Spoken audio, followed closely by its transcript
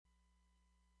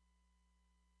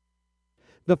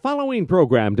The following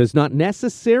program does not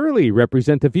necessarily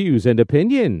represent the views and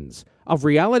opinions of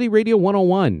Reality Radio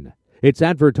 101, its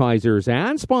advertisers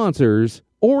and sponsors,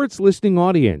 or its listening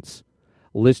audience.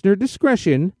 Listener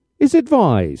discretion is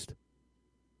advised.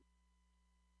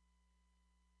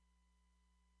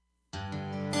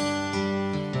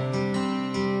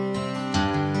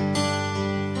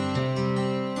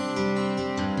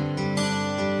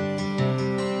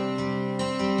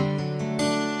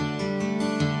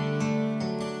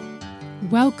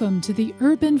 Welcome to the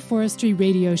Urban Forestry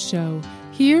Radio Show,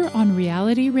 here on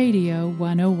Reality Radio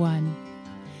 101.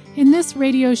 In this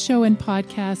radio show and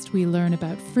podcast, we learn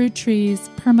about fruit trees,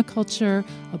 permaculture,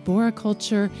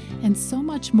 arboriculture, and so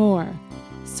much more.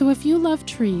 So if you love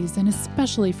trees, and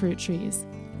especially fruit trees,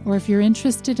 or if you're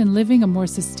interested in living a more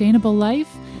sustainable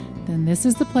life, then this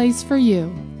is the place for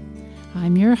you.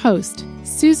 I'm your host,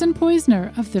 Susan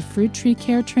Poizner of the fruit tree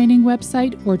care training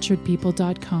website,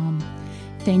 orchardpeople.com.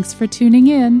 Thanks for tuning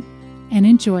in and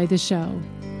enjoy the show.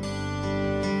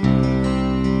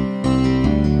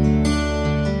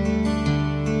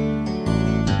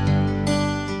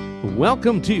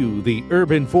 Welcome to the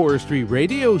Urban Forestry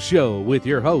Radio Show with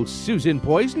your host, Susan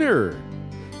Poizner.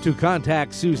 To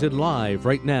contact Susan live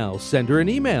right now, send her an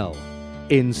email,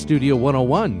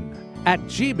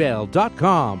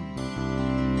 instudio101@gmail.com.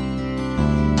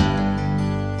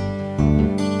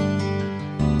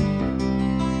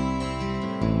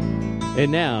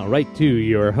 And now, right to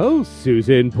your host,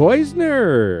 Susan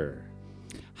Poizner.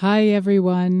 Hi,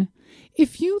 everyone.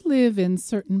 If you live in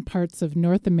certain parts of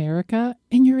North America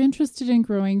and you're interested in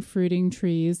growing fruiting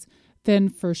trees, then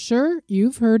for sure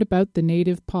you've heard about the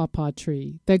native pawpaw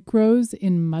tree that grows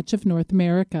in much of North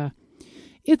America.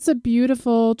 It's a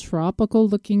beautiful,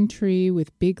 tropical-looking tree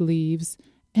with big leaves,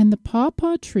 and the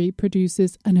pawpaw tree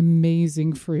produces an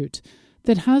amazing fruit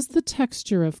that has the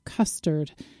texture of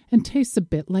custard and tastes a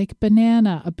bit like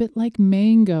banana, a bit like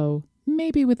mango,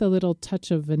 maybe with a little touch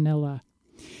of vanilla.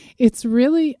 It's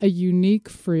really a unique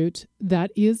fruit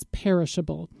that is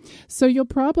perishable, so you'll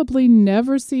probably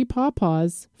never see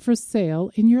pawpaws for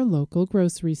sale in your local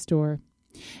grocery store.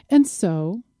 And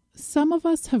so, some of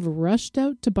us have rushed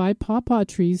out to buy pawpaw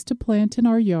trees to plant in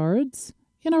our yards,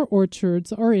 in our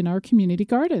orchards, or in our community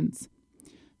gardens.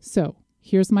 So,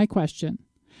 here's my question.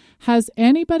 Has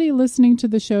anybody listening to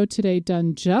the show today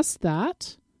done just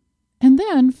that, and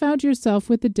then found yourself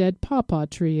with a dead pawpaw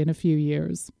tree in a few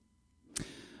years?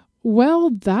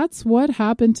 Well, that's what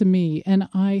happened to me, and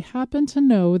I happen to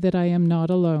know that I am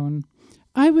not alone.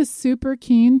 I was super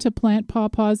keen to plant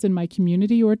pawpaws in my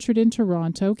community orchard in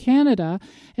Toronto, Canada,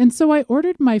 and so I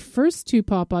ordered my first 2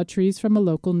 pawpaw trees from a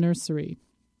local nursery.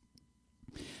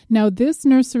 Now, this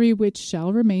nursery, which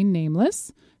shall remain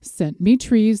nameless, sent me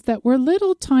trees that were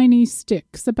little tiny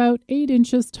sticks about 8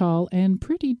 inches tall and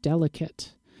pretty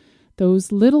delicate.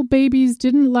 Those little babies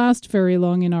didn't last very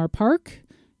long in our park.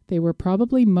 They were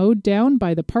probably mowed down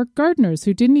by the park gardeners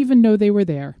who didn't even know they were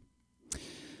there.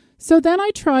 So then I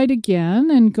tried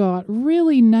again and got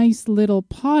really nice little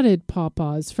potted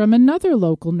pawpaws from another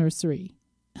local nursery.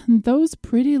 And those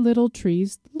pretty little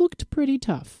trees looked pretty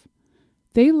tough.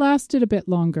 They lasted a bit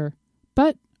longer,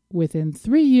 but within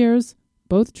 3 years,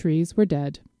 both trees were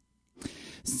dead.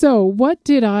 So what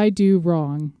did I do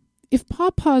wrong? If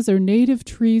pawpaws are native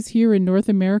trees here in North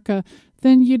America,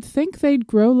 then you'd think they'd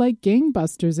grow like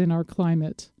gangbusters in our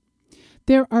climate.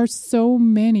 There are so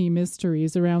many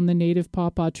mysteries around the native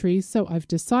pawpaw tree, so I've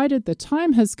decided the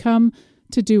time has come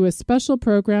to do a special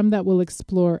program that will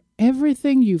explore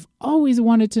everything you've always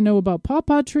wanted to know about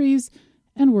pawpaw trees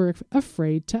and were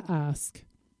afraid to ask.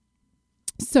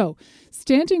 So,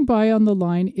 standing by on the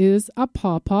line is a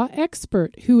pawpaw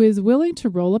expert who is willing to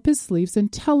roll up his sleeves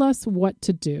and tell us what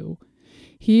to do.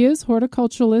 He is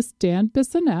horticulturalist Dan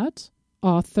Bissonnette,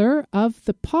 author of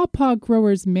the Pawpaw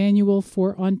Grower's Manual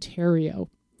for Ontario.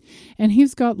 And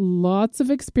he's got lots of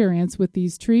experience with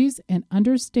these trees and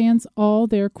understands all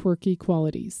their quirky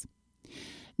qualities.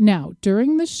 Now,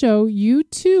 during the show, you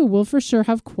too will for sure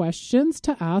have questions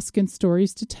to ask and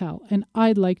stories to tell, and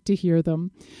I'd like to hear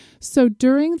them. So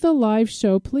during the live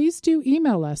show, please do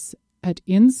email us at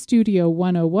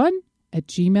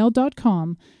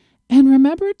instudio101@gmail.com, and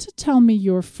remember to tell me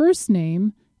your first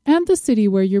name and the city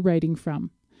where you're writing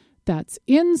from. That's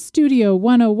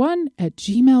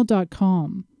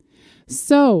instudio101@gmail.com.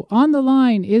 So, on the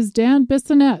line is Dan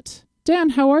Bissonnette. Dan,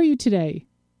 how are you today?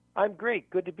 I'm great.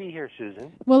 Good to be here,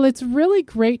 Susan. Well, it's really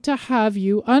great to have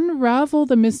you unravel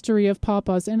the mystery of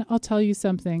pawpaws. And I'll tell you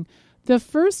something. The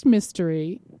first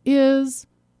mystery is,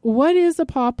 what is a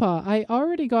pawpaw? I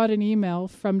already got an email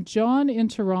from John in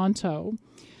Toronto.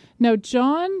 Now,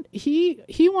 John, he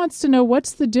wants to know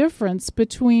what's the difference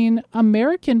between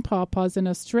American pawpaws and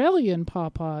Australian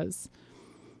pawpaws.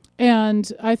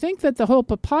 And I think that the whole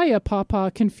papaya pawpaw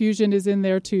confusion is in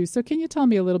there too. So can you tell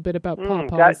me a little bit about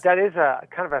pawpaws? That is a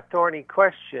kind of a thorny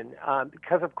question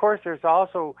because, of course, there's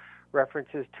also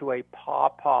references to a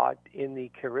pawpaw in the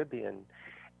Caribbean.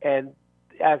 And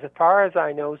as far as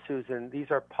I know, Susan, these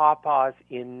are pawpaws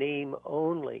in name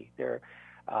only. They're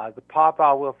the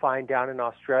pawpaw we'll find down in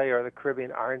Australia or the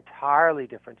Caribbean are entirely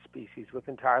different species with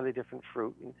entirely different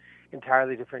fruit and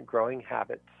entirely different growing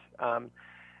habits.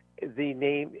 The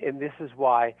name, and this is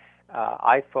why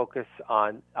I focus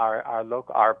on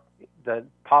the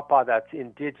pawpaw that's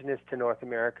indigenous to North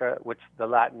America, which the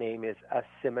Latin name is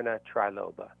Asimina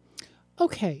triloba.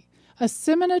 Okay,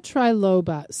 Asimina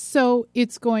triloba. So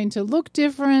it's going to look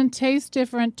different, taste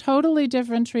different, totally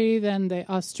different tree than the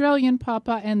Australian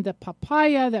pawpaw and the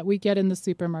papaya that we get in the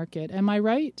supermarket. Am I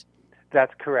right?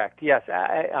 That's correct. Yes,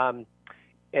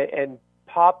 and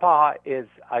pawpaw is,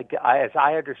 as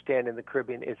I understand in the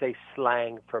Caribbean, is a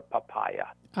slang for papaya.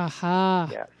 Aha.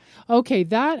 Yes. Okay,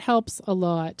 that helps a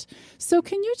lot. So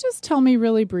can you just tell me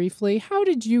really briefly, how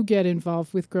did you get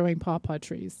involved with growing pawpaw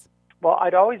trees? Well,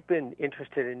 I'd always been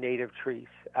interested in native trees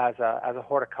as a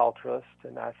horticulturalist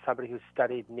and as somebody who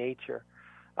studied nature.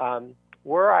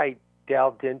 Where I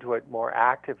delved into it more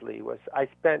actively was I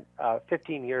spent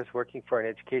 15 years working for an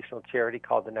educational charity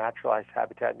called the Naturalized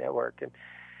Habitat Network. And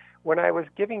when I was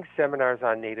giving seminars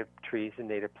on native trees and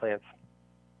native plants,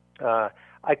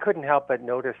 I couldn't help but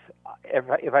notice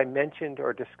if I mentioned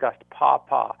or discussed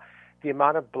pawpaw, the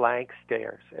amount of blank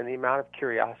stares and the amount of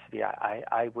curiosity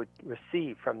I would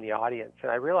receive from the audience. And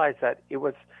I realized that it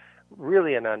was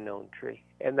really an unknown tree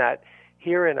and that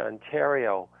here in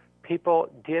Ontario, people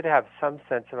did have some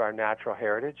sense of our natural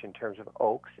heritage in terms of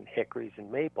oaks and hickories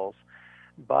and maples,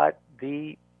 but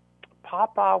the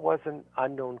pawpaw was an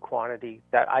unknown quantity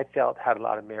that I felt had a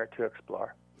lot of merit to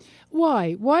explore.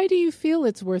 Why? Why do you feel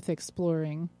it's worth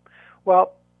exploring?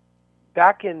 Well,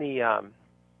 back in the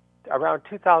around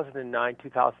 2009,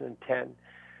 2010,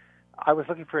 I was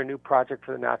looking for a new project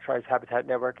for the Naturalized Habitat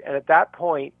Network, and at that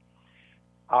point,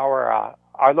 our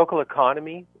local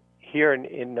economy here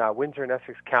in Windsor and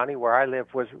Essex County, where I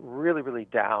live, was really, really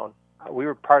down. We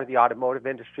were part of the automotive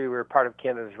industry. We were part of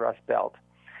Canada's Rust Belt.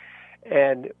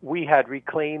 And we had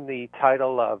reclaimed the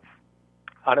title of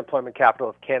Unemployment Capital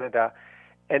of Canada.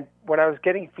 And when I was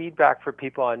getting feedback for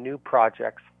people on new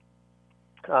projects,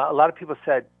 a lot of people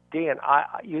said, Dan,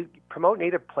 you promote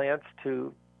native plants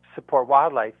to support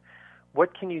wildlife.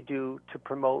 What can you do to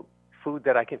promote food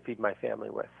that I can feed my family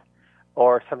with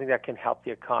or something that can help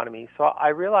the economy? So I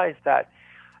realized that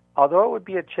although it would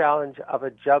be a challenge of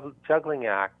a juggling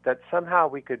act, that somehow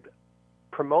we could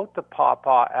promote the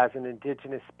pawpaw as an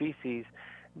indigenous species,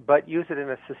 but use it in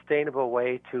a sustainable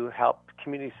way to help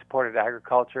community-supported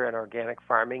agriculture and organic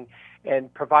farming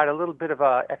and provide a little bit of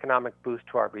an economic boost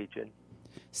to our region.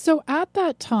 So at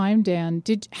that time, Dan,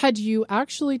 had you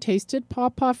actually tasted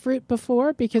pawpaw fruit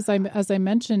before? Because as I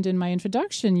mentioned in my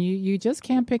introduction, you just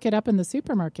can't pick it up in the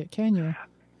supermarket, can you?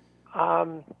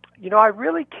 I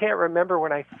really can't remember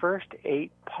when I first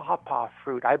ate pawpaw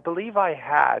fruit. I believe I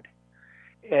had.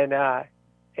 And,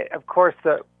 of course,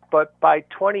 but by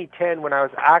 2010, when I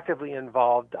was actively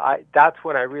involved, that's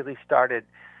when I really started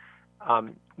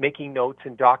making notes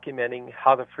and documenting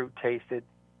how the fruit tasted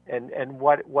and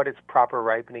what its proper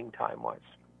ripening time was.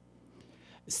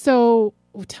 So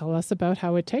tell us about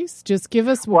how it tastes. Just give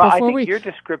us I think your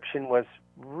description was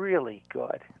really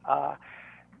good.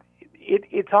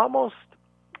 It's almost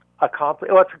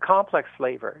it's a complex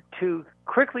flavor. To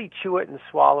quickly chew it and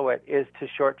swallow it is to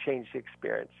shortchange the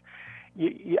experience.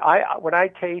 When I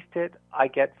taste it, I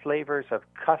get flavors of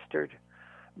custard,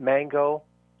 mango,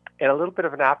 and a little bit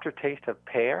of an aftertaste of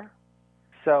pear.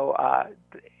 So,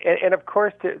 and of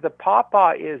course, the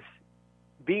pawpaw is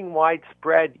being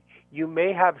widespread. You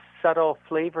may have subtle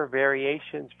flavor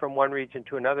variations from one region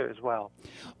to another as well.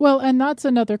 Well, and that's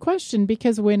another question,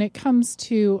 because when it comes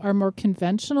to our more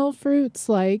conventional fruits,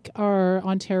 like our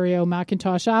Ontario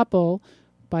Macintosh apple,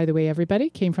 by the way, everybody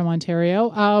came from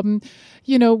Ontario,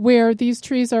 where these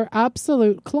trees are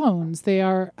absolute clones. They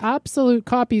are absolute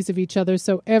copies of each other,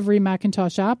 so every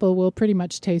Macintosh apple will pretty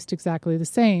much taste exactly the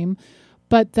same.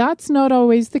 But that's not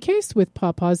always the case with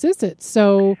pawpaws, is it?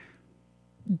 So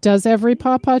does every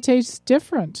pawpaw taste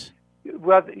different?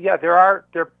 Well, yeah,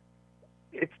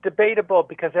 it's debatable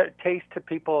because the taste to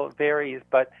people varies,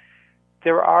 but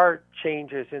there are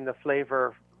changes in the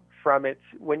flavor from it.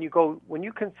 When you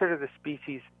consider the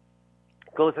species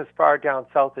goes as far down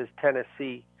south as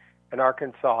Tennessee and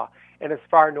Arkansas, and as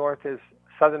far north as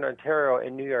southern Ontario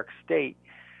and New York State,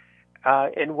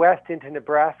 and west into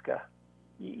Nebraska,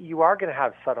 you are going to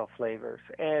have subtle flavors.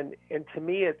 And to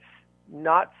me, it's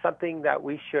not something that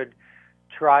we should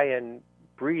try and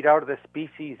breed out of the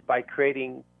species by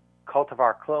creating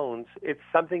cultivar clones. It's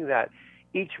something that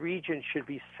each region should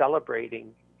be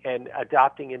celebrating and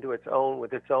adopting into its own,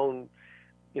 with its own,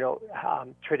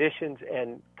 traditions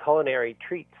and culinary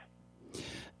treats.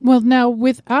 Well, now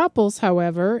with apples,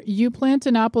 however, you plant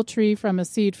an apple tree from a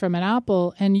seed from an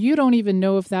apple, and you don't even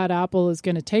know if that apple is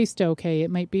going to taste okay. It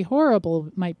might be horrible.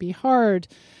 It might be hard.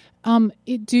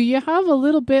 Do you have a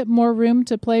little bit more room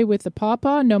to play with the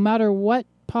pawpaw? No matter what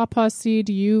pawpaw seed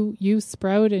you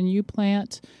sprout and you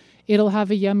plant, it'll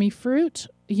have a yummy fruit.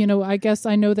 I guess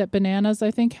I know that bananas, I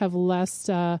think, have less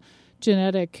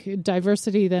genetic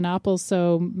diversity than apples,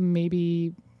 so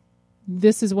maybe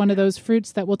this is one of those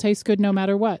fruits that will taste good no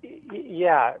matter what.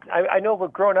 Yeah, I know. We're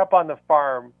growing up on the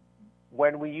farm,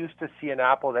 when we used to see an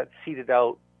apple that seeded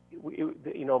out,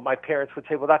 my parents would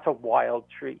say, well, that's a wild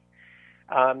tree.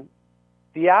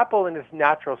 The apple in its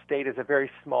natural state is a very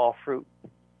small fruit.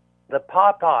 The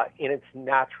pawpaw in its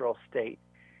natural state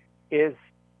is,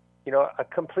 a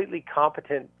completely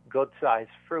competent, good-sized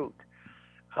fruit.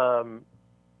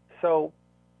 So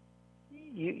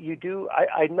you do.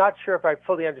 I'm not sure if I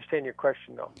fully understand your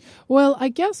question, though. Well, I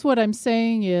guess what I'm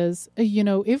saying is,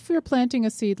 if we're planting a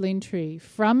seedling tree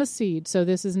from a seed, so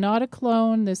this is not a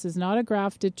clone, this is not a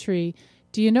grafted tree,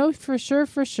 do you know for sure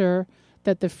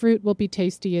that the fruit will be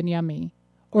tasty and yummy?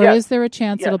 Or is there a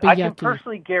chance it'll be yucky? I can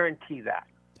personally guarantee that.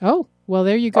 Oh, well,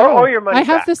 there you go. Your money I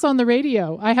have back. This on the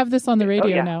radio.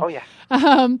 Now. Oh, yeah.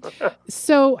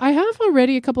 So I have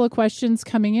already a couple of questions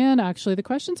coming in, actually. The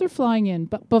questions are flying in.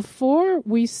 But before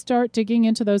we start digging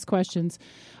into those questions,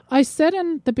 I said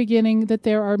in the beginning that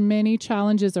there are many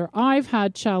challenges, or I've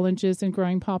had challenges in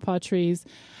growing pawpaw trees.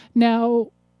 Now,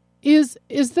 is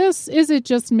it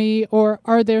just me, or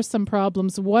are there some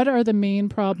problems? What are the main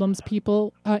problems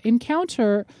people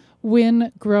encounter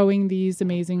when growing these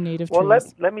amazing native trees? Well,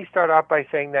 let me start off by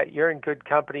saying that you're in good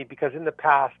company, because in the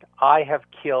past, I have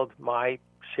killed my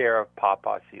share of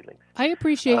pawpaw seedlings. I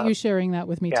appreciate you sharing that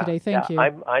with me today. Thank you.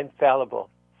 I'm fallible.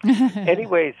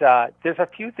 Anyways, there's a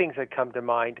few things that come to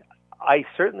mind. I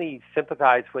certainly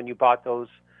sympathize when you bought those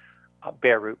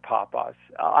bare root pawpaws.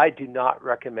 I do not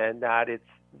recommend that. It's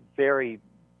very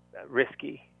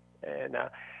risky. And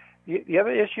the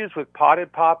other issues with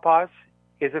potted pawpaws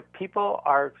is if people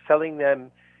are selling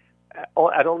them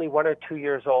at only 1 or 2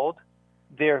 years old,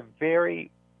 they're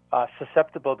very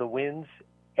susceptible to winds,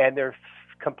 and they're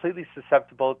completely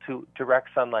susceptible to direct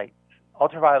sunlight.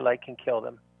 Ultraviolet light can kill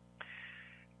them.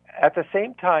 At the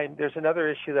same time, there's another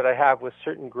issue that I have with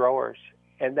certain growers,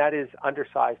 and that is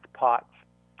undersized pots.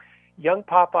 Young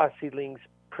pawpaw seedlings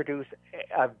produce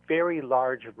a very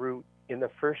large root in the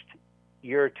first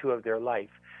year or two of their life.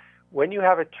 When you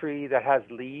have a tree that has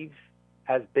leaves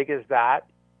as big as that,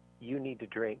 you need to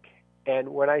drink. And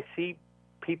when I see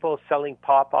people selling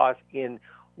pawpaws in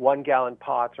 1-gallon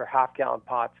pots or half-gallon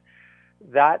pots,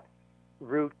 that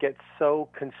root gets so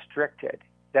constricted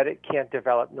that it can't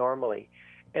develop normally.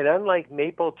 And unlike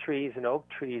maple trees and oak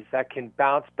trees that can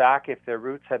bounce back if their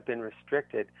roots have been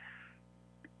restricted,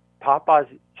 pawpaws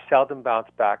seldom bounce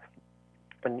back,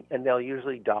 and they'll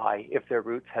usually die if their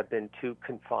roots have been too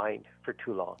confined for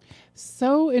too long.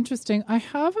 So interesting. I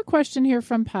have a question here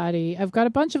from Patty. I've got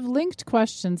a bunch of linked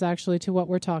questions, actually, to what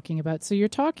we're talking about. So you're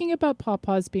talking about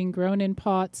pawpaws being grown in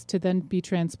pots to then be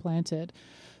transplanted.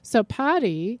 So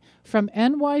Patty from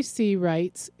NYC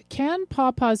writes, can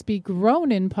pawpaws be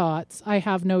grown in pots? I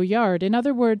have no yard. In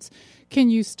other words, can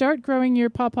you start growing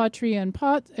your pawpaw tree in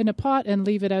a pot and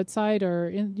leave it outside, or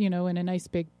in a nice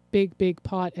big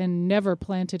pot, and never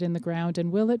plant it in the ground?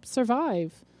 And will it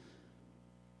survive?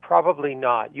 Probably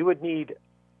not. You would need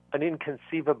an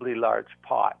inconceivably large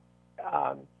pot.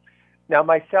 Now,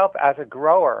 myself as a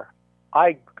grower,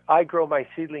 I grow my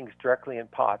seedlings directly in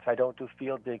pots. I don't do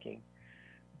field digging.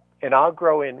 And I'll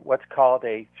grow in what's called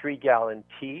a 3-gallon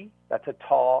tea. That's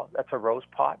a rose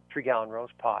pot, 3-gallon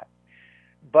rose pot.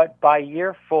 But by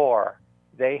year 4,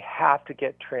 they have to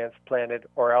get transplanted,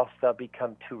 or else they'll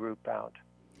become too root bound.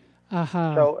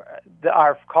 Uh-huh. So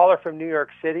our caller from New York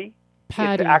City,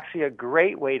 Patty. It's actually a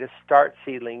great way to start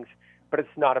seedlings, but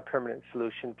it's not a permanent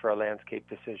solution for a landscape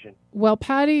decision. Well,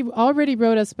 Patty already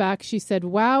wrote us back. She said,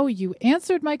 wow, you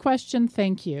answered my question.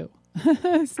 Thank you.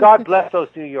 God bless those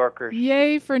New Yorkers.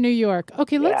 Yay for New York.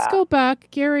 Okay, let's go back.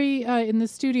 Gary in the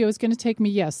studio is going to take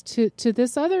me, to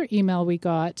this other email we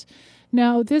got.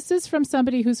 Now, this is from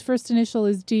somebody whose first initial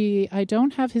is D. I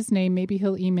don't have his name. Maybe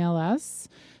he'll email us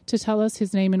to tell us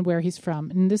his name and where he's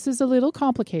from. And this is a little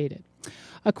complicated.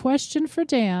 A question for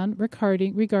Dan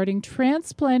regarding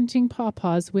transplanting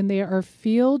pawpaws when they are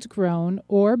field grown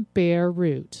or bare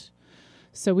root.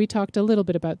 So we talked a little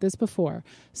bit about this before.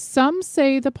 Some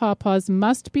say the pawpaws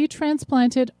must be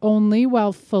transplanted only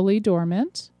while fully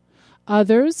dormant.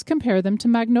 Others compare them to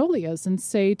magnolias and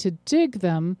say to dig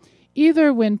them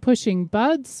either when pushing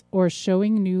buds or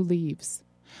showing new leaves.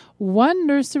 One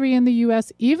nursery in the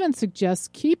U.S. even suggests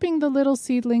keeping the little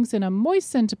seedlings in a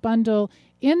moistened bundle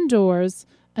indoors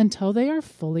until they are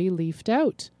fully leafed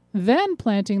out, then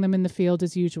planting them in the field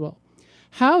as usual.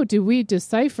 How do we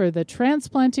decipher the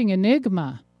transplanting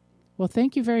enigma? Well,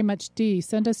 thank you very much, Dee.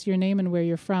 Send us your name and where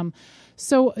you're from.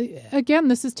 So, again,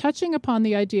 this is touching upon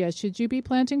the idea, should you be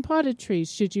planting potted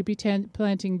trees? Should you be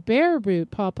planting bare root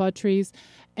pawpaw trees?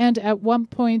 And at what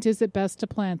point is it best to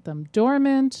plant them?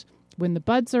 Dormant, when the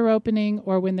buds are opening,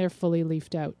 or when they're fully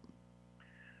leafed out?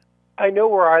 I know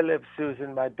where I live,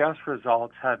 Susan, my best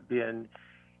results have been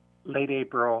late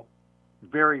April,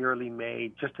 very early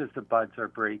May, just as the buds are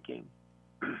breaking.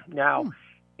 Now,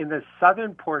 in the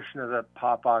southern portion of the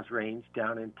pawpaws range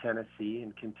down in Tennessee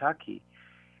and Kentucky,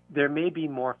 there may be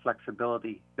more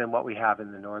flexibility than what we have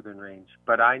in the northern range.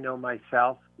 But I know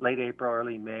myself, late April,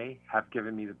 early May have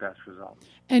given me the best results.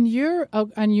 And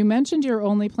you mentioned you're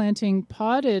only planting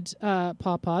potted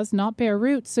pawpaws, not bare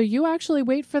roots. So you actually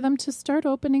wait for them to start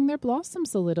opening their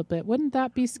blossoms a little bit. Wouldn't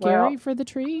that be scary for the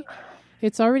tree?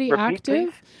 It's already active.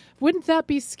 Please? Wouldn't that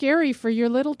be scary for your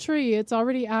little tree? It's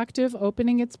already active,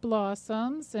 opening its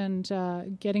blossoms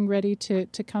and getting ready to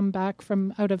come back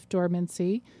from out of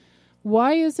dormancy.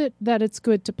 Why is it that it's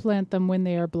good to plant them when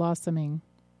they are blossoming?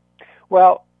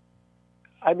 Well,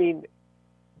 I mean,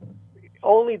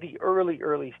 only the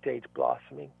early stage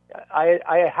blossoming.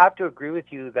 I have to agree with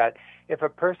you that if a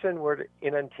person were to,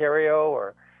 in Ontario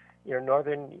or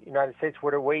northern United States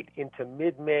were to wait into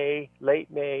mid-May,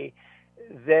 late May,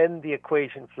 then the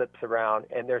equation flips around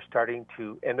and they're starting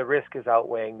to, and the risk is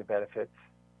outweighing the benefits.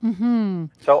 Mm-hmm.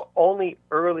 So only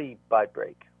early bud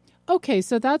break. Okay,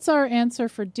 so that's our answer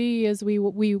for D. Is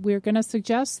we're going to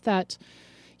suggest that,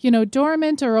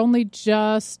 dormant or only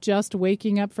just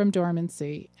waking up from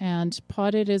dormancy, and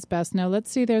potted is best. Now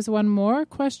let's see. There's one more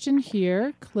question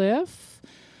here, Cliff,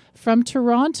 from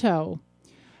Toronto.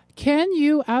 Can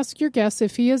you ask your guest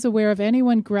if he is aware of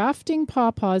anyone grafting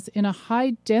pawpaws in a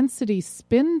high-density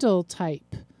spindle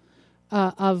type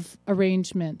of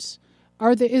arrangement?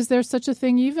 Is there such a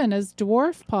thing even as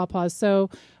dwarf pawpaws? So,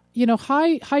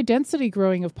 high-density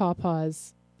growing of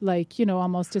pawpaws, like,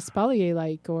 almost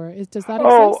espalier-like, or does that exist?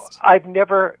 Oh, I've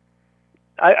never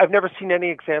seen any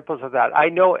examples of that. I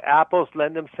know apples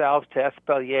lend themselves to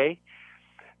espalier.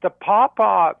 The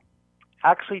pawpaw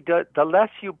actually does, the less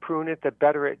you prune it, the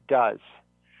better it does.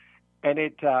 And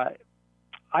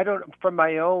from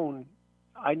my own,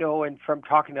 I know, and from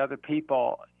talking to other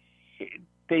people,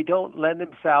 they don't lend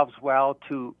themselves well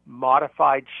to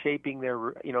modified shaping their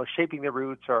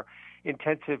roots or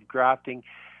intensive grafting.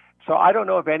 So I don't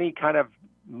know of any kind of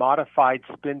modified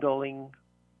spindling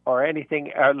or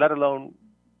anything, let alone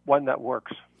one that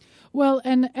works. Well,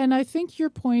 and I think your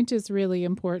point is really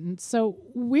important. So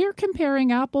we're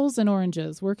comparing apples and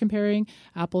oranges. We're comparing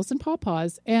apples and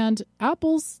pawpaws. And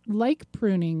apples like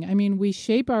pruning. I mean, we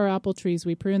shape our apple trees.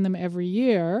 We prune them every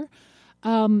year.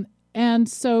 And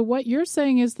so what you're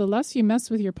saying is the less you mess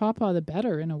with your pawpaw, the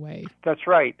better, in a way. That's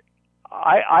right.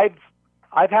 I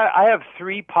have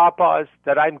 3 pawpaws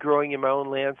that I'm growing in my own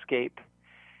landscape.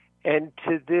 And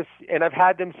I've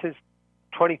had them since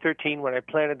 2013 when I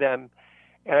planted them.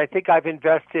 And I think I've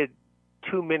invested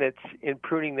 2 minutes in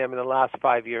pruning them in the last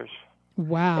 5 years.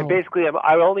 Wow. And basically,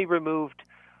 I only removed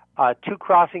 2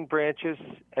 crossing branches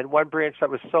and 1 branch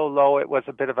that was so low it was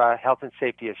a bit of a health and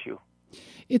safety issue.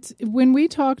 It's when we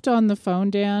talked on the phone,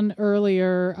 Dan,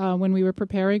 earlier, when we were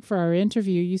preparing for our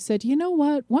interview, you said, you know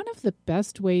what? One of the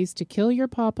best ways to kill your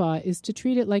pawpaw is to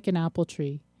treat it like an apple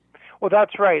tree. Well,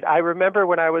 that's right. I remember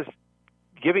when I was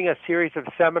giving a series of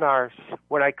seminars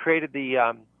when I created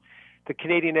the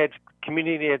Canadian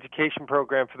Community Education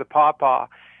Program for the pawpaw,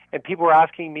 and people were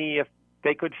asking me if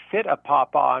they could fit a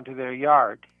pawpaw onto their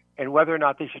yard and whether or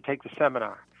not they should take the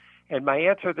seminar. And my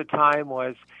answer at the time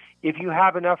was, if you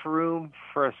have enough room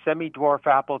for a semi-dwarf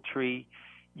apple tree,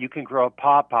 you can grow a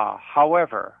pawpaw.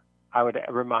 However, I would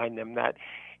remind them that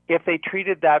if they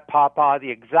treated that pawpaw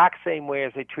the exact same way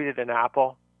as they treated an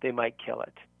apple, they might kill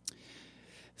it.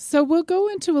 So we'll go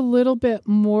into a little bit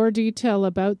more detail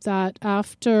about that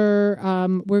after.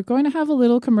 We're going to have a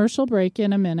little commercial break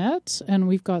in a minute, and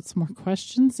we've got some more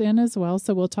questions in as well.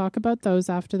 So we'll talk about those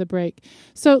after the break.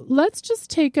 So let's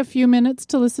just take a few minutes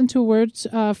to listen to a word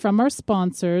from our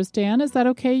sponsors. Dan, is that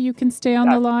okay? You can stay on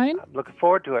the line? I'm looking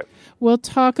forward to it. We'll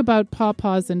talk about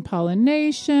pawpaws and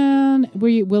pollination.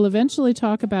 We will eventually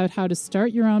talk about how to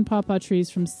start your own pawpaw trees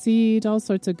from seed, all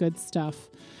sorts of good stuff.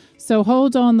 So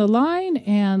hold on the line,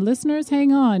 and listeners,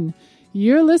 hang on.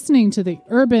 You're listening to the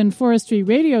Urban Forestry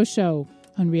Radio Show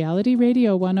on Reality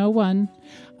Radio 101.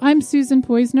 I'm Susan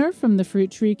Poisner from the Fruit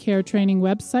Tree Care Training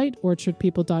website,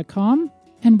 orchardpeople.com,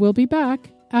 and we'll be back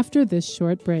after this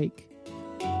short break.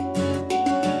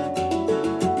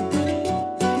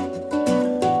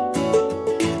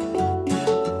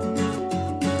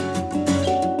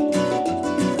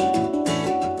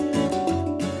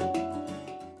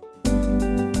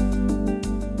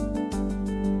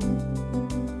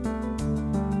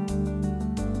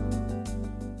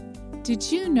 Did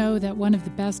you know that one of the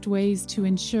best ways to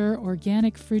ensure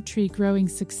organic fruit tree growing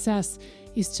success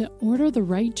is to order the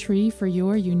right tree for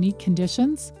your unique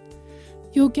conditions?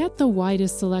 You'll get the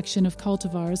widest selection of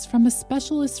cultivars from a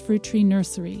specialist fruit tree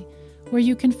nursery, where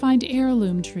you can find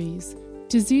heirloom trees,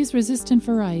 disease-resistant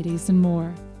varieties, and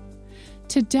more.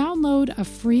 To download a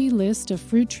free list of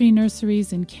fruit tree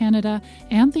nurseries in Canada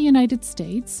and the United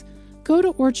States, go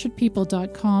to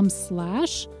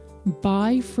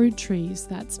orchardpeople.com/buy fruit trees.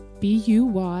 That's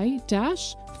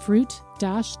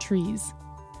BUY-fruit-trees.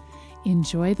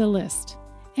 Enjoy the list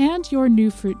and your new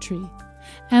fruit tree,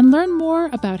 and learn more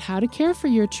about how to care for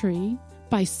your tree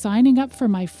by signing up for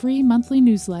my free monthly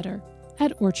newsletter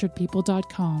at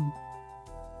orchardpeople.com.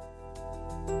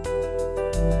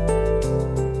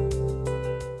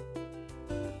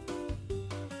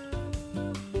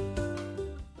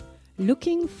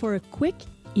 Looking for a quick,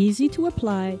 easy to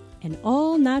apply, and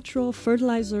all-natural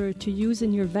fertilizer to use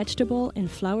in your vegetable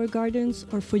and flower gardens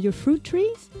or for your fruit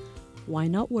trees? Why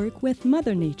not work with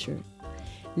Mother Nature?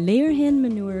 Layer hen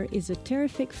manure is a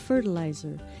terrific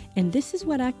fertilizer, and this is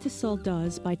what Actisol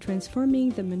does by transforming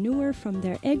the manure from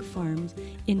their egg farms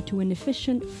into an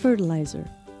efficient fertilizer.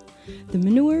 The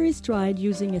manure is dried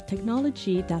using a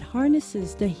technology that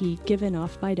harnesses the heat given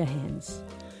off by the hens.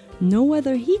 No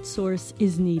other heat source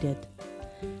is needed.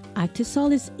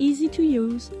 Actisol is easy to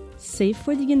use, safe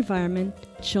for the environment,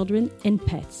 children, and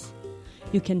pets.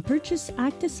 You can purchase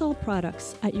Actisol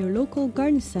products at your local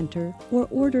garden center or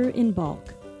order in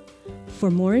bulk.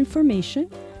 For more information,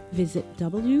 visit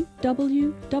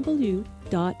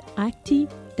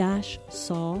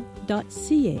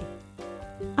www.acti-sol.ca.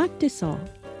 Actisol,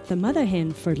 the mother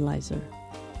hen fertilizer.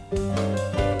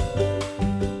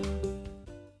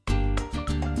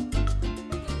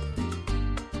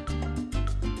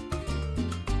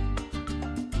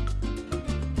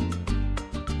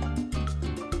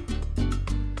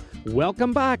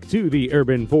 Welcome back to the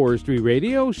Urban Forestry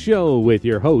Radio Show with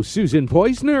your host, Susan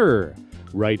Poisner,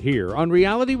 right here on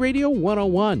Reality Radio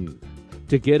 101.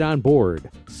 To get on board,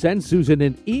 send Susan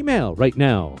an email right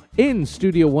now,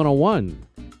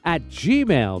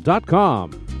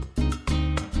 instudio101@gmail.com.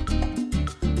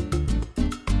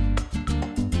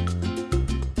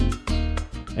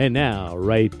 And now,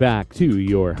 right back to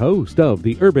your host of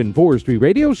the Urban Forestry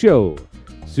Radio Show,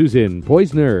 Susan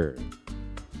Poisner.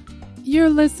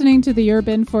 You're listening to the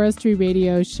Urban Forestry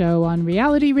Radio Show on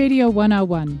Reality Radio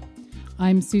 101.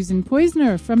 I'm Susan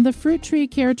Poisner from the Fruit Tree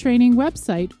Care Training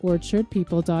website,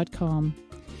 orchardpeople.com.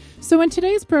 So in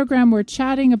today's program, we're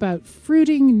chatting about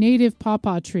fruiting native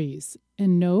pawpaw trees.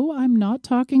 And no, I'm not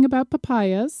talking about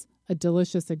papayas, a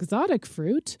delicious exotic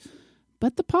fruit,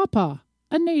 but the pawpaw,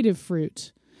 a native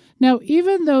fruit. Now,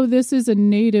 even though this is a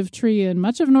native tree in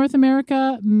much of North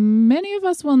America, many of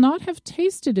us will not have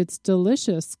tasted its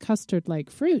delicious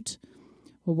custard-like fruit.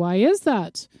 Well, why is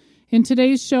that? In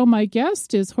today's show, my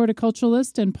guest is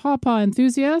horticulturalist and pawpaw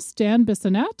enthusiast Dan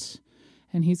Bissonnette,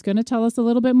 and he's going to tell us a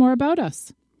little bit more about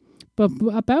it.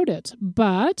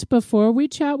 But before we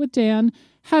chat with Dan,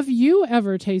 have you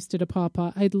ever tasted a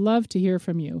pawpaw? I'd love to hear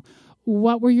from you.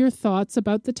 What were your thoughts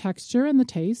about the texture and the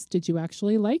taste? Did you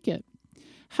actually like it?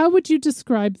 How would you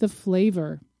describe the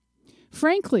flavor?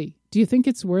 Frankly, do you think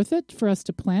it's worth it for us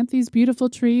to plant these beautiful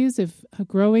trees if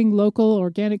growing local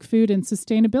organic food and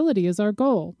sustainability is our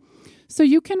goal? So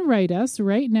you can write us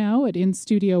right now at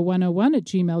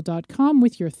instudio101@gmail.com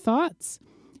with your thoughts.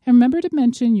 And remember to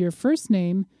mention your first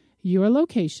name, your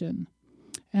location,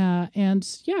 and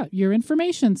your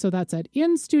information. So that's at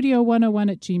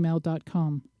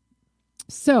instudio101@gmail.com.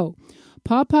 So,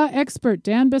 pawpaw expert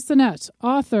Dan Bissonnette,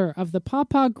 author of the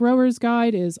Pawpaw Grower's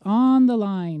Guide, is on the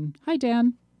line. Hi,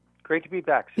 Dan. Great to be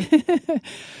back, Sue.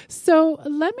 So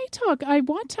let me talk. I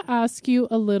want to ask you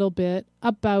a little bit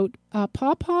about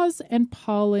pawpaws and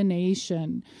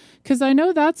pollination, because I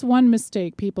know that's one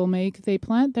mistake people make. They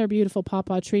plant their beautiful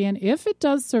pawpaw tree, and if it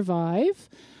does survive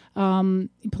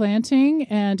planting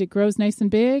and it grows nice and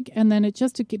big, and then it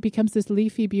becomes this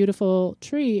leafy, beautiful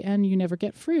tree, and you never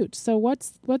get fruit. So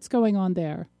what's going on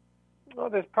there? Well,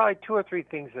 there's probably 2 or 3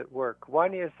 things that work.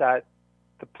 One is that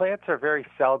the plants are very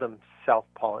seldom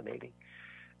self-pollinating.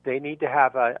 They need to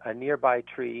have a nearby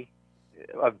tree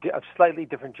of slightly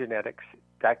different genetics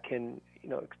that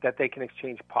that they can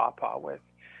exchange pawpaw with.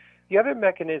 The other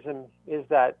mechanism is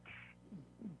that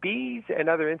bees and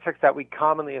other insects that we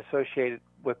commonly associate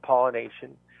with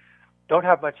pollination don't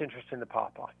have much interest in the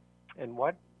pawpaw. And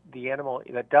what the animal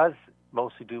that does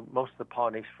mostly do most of the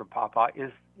pollination for pawpaw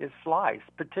is flies,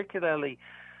 particularly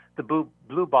the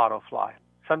blue bottle fly,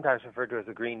 sometimes referred to as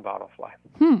a green bottle fly.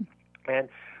 And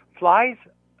flies,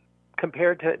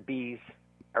 compared to bees,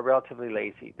 are relatively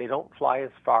lazy. They don't fly as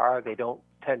far. They don't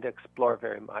tend to explore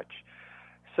very much.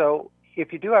 So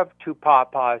if you do have 2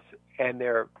 pawpaws and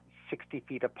they're 60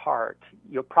 feet apart,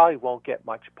 you probably won't get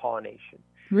much pollination.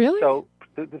 Really? So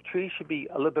the trees should be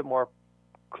a little bit more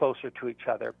closer to each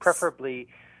other, preferably,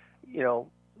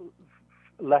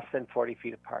 less than 40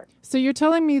 feet apart. So you're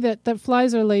telling me that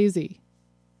flies are lazy?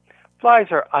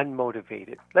 Flies are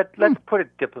unmotivated. Let's put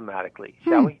it diplomatically,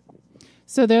 shall we?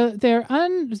 So they're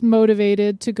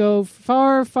unmotivated to go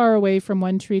far, far away from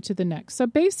one tree to the next. So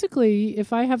basically,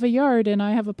 if I have a yard and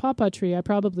I have a pawpaw tree, I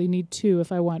probably need 2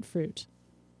 if I want fruit.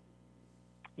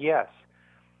 Yes.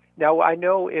 Now, I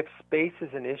know if space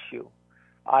is an issue,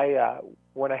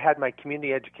 when I had my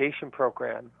community education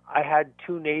program, I had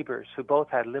 2 neighbors who both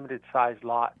had limited-sized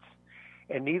lots,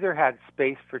 and neither had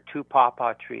space for 2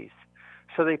 pawpaw trees.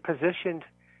 So they positioned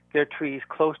their trees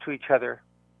close to each other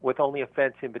with only a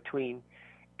fence in between,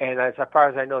 and as far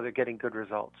as I know, they're getting good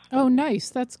results. Oh, nice.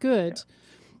 That's good.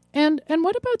 Yeah. And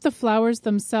what about the flowers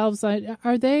themselves?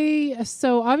 Are they,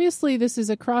 so obviously this is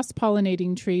a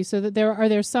cross-pollinating tree, so that are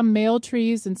there some male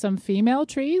trees and some female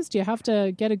trees? Do you have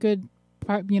to get a good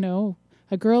part,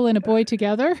 a girl and a boy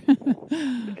together?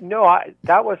 No,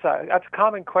 that's a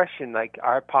common question. Like,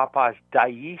 are pawpaws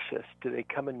dioecious? Do they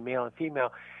come in male and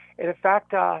female? And in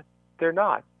fact, they're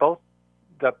not. Both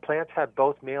the plants have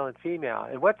both male and female.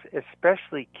 And what's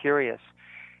especially curious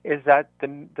is that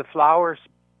the flowers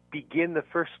begin the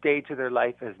first stage of their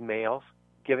life as males,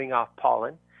 giving off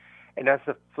pollen. And as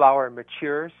the flower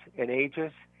matures and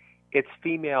ages, its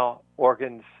female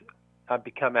organs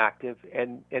become active,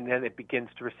 and then it begins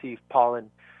to receive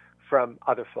pollen from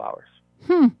other flowers.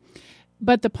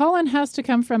 But the pollen has to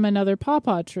come from another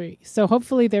pawpaw tree. So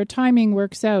hopefully their timing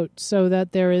works out so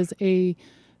that there is a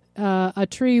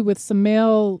tree with some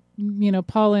male,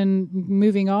 pollen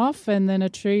moving off, and then a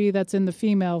tree that's in the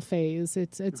female phase.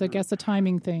 It's I guess, a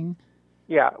timing thing.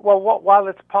 Yeah. Well, while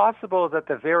it's possible that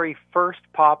the very first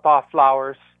pawpaw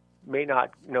flowers may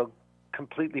not,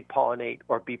 completely pollinate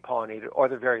or be pollinated, or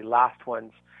the very last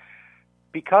ones,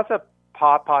 because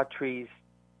pawpaw trees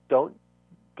don't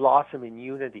blossom in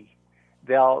unity,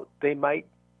 they might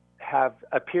have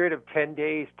a period of 10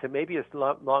 days to maybe as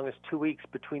long as 2 weeks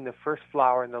between the first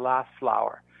flower and the last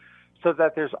flower, so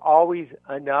that there's always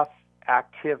enough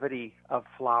activity of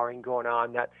flowering going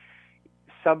on that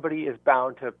somebody is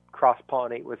bound to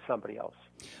cross-pollinate with somebody else.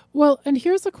 Well, and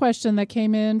here's a question that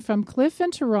came in from Cliff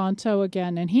in Toronto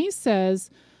again, and he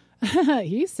says,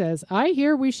 I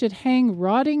hear we should hang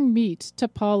rotting meat to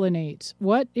pollinate.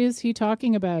 What is he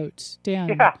talking about, Dan?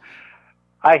 Yeah,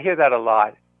 I hear that a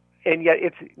lot. And yet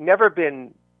it's never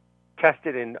been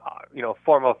tested in,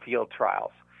 formal field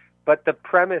trials. But the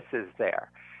premise is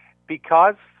there.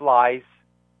 Because flies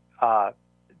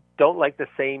don't like the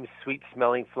same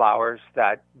sweet-smelling flowers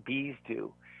that bees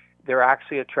do, they're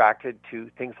actually attracted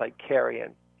to things like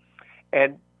carrion.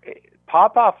 And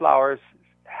pawpaw flowers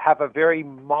have a very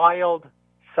mild,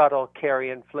 subtle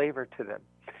carrion flavor to them.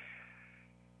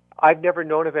 I've never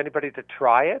known of anybody to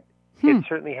try it. It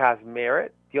certainly has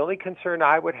merit. The only concern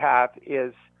I would have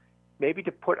is maybe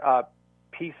to put a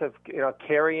piece of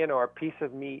carrion or a piece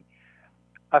of meat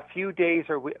a few days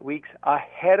or weeks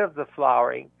ahead of the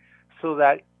flowering, so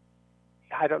that,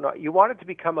 I don't know, you want it to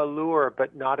become a lure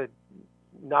but not a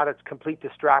complete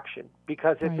distraction.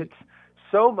 Because if it's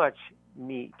so much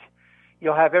meat,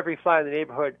 you'll have every fly in the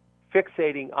neighborhood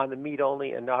fixating on the meat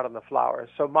only and not on the flowers.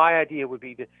 So my idea would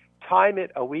be to time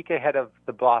it a week ahead of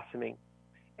the blossoming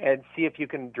and see if you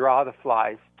can draw the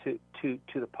flies to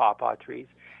the pawpaw trees.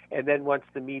 And then once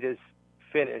the meat is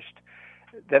finished,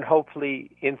 then hopefully,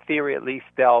 in theory at least,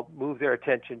 they'll move their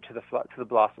attention to the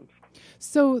blossoms.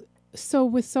 So So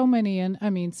with so many, and I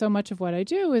mean, so much of what I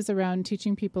do is around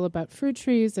teaching people about fruit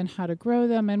trees and how to grow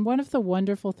them. And one of the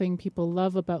wonderful things people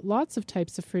love about lots of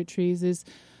types of fruit trees is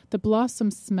the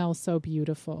blossoms smell so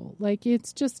beautiful. Like,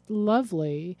 it's just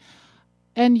lovely.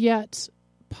 And yet,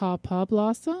 pawpaw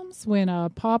blossoms, when a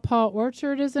pawpaw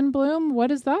orchard is in bloom, what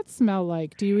does that smell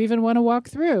like? Do you even want to walk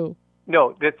through?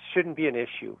 No, that shouldn't be an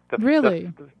issue.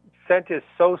 Really? The scent is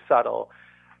so subtle.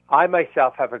 I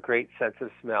myself have a great sense of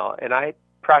smell, and I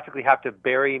practically have to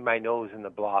bury my nose in the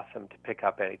blossom to pick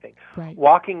up anything. Right.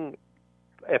 Walking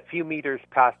a few meters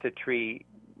past a tree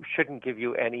shouldn't give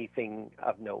you anything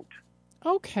of note.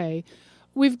 Okay.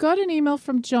 We've got an email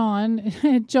from John,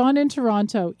 John in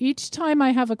Toronto. Each time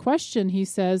I have a question, he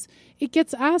says, it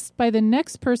gets asked by the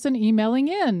next person emailing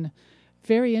in.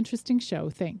 Very interesting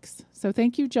show. Thanks. So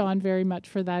thank you, John, very much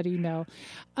for that email.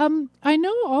 I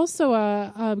know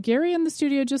also Gary in the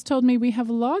studio just told me we have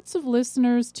lots of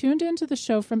listeners tuned into the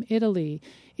show from Italy.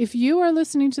 If you are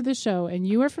listening to the show and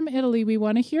you are from Italy, we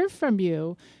want to hear from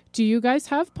you. Do you guys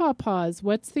have pawpaws?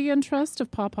 What's the interest of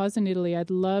pawpaws in Italy?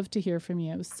 I'd love to hear from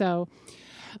you. So,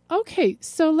 okay,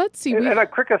 so let's see. And a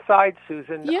quick aside,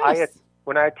 Susan. Yes.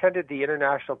 When I attended the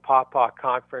International Pawpaw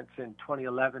Conference in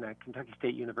 2011 at Kentucky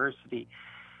State University,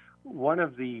 one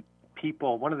of the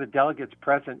delegates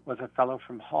present was a fellow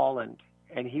from Holland,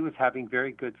 and he was having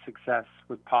very good success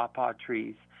with pawpaw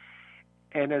trees.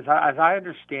 And as I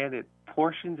understand it,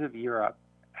 portions of Europe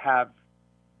have,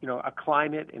 a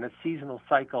climate and a seasonal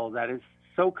cycle that is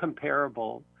so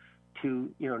comparable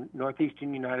to,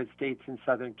 northeastern United States and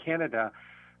southern Canada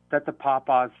that the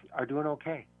pawpaws are doing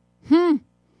okay.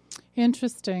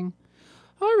 Interesting.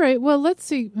 All right. Well, let's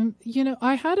see.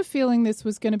 I had a feeling this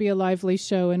was going to be a lively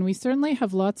show, and we certainly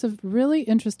have lots of really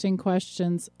interesting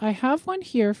questions. I have one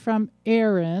here from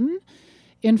Aaron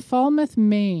in Falmouth,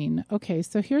 Maine. Okay,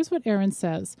 so here's what Aaron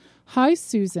says. Hi,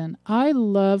 Susan. I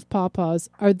love pawpaws,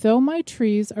 although my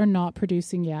trees are not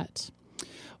producing yet.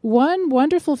 One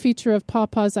wonderful feature of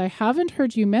pawpaws I haven't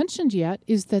heard you mentioned yet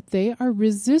is that they are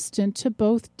resistant to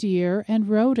both deer and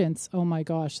rodents. Oh my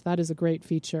gosh, that is a great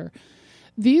feature.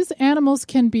 These animals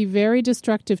can be very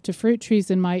destructive to fruit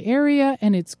trees in my area,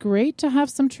 and it's great to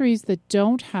have some trees that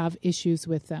don't have issues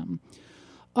with them.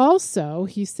 Also,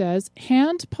 he says,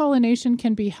 hand pollination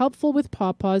can be helpful with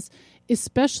pawpaws,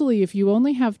 especially if you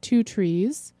only have 2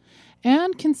 trees,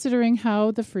 and considering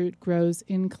how the fruit grows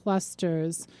in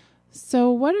clusters.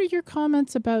 So what are your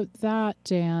comments about that,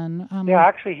 Dan?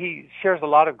 Actually, he shares a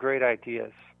lot of great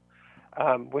ideas.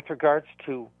 With regards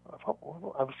to,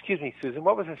 excuse me, Susan,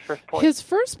 what was his first point? His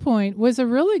first point was a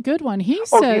really good one. He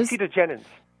says... the acetogenins.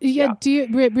 Yeah,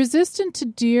 resistant to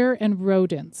deer and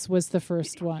rodents was the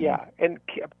first one. Yeah, and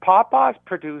pawpaws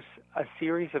produce a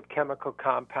series of chemical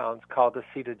compounds called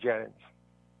acetogenins.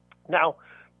 Now,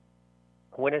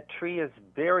 when a tree is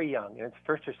very young, in its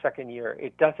first or second year,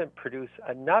 it doesn't produce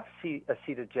enough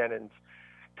acetogenins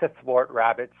to thwart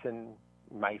rabbits and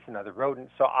mice and other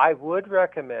rodents. So I would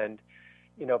recommend,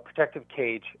 protective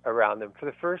cage around them for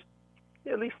the first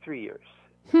at least 3 years.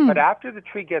 But after the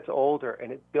tree gets older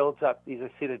and it builds up these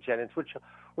acetogenins,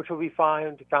 which will be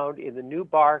found in the new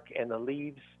bark and the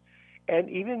leaves and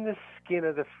even the skin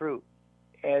of the fruit.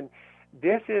 And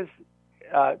this is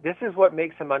what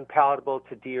makes them unpalatable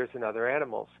to deers and other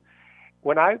animals.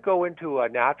 When I go into a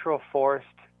natural forest,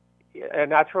 a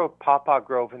natural pawpaw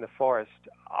grove in the forest,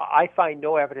 I find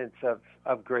no evidence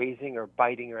of grazing or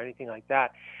biting or anything like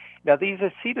that. Now, these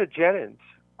acetogenins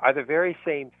are the very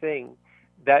same thing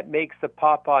that makes the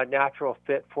pawpaw a natural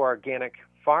fit for organic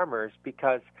farmers,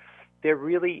 because there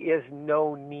really is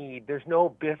no need, there's no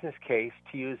business case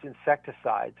to use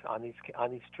insecticides on these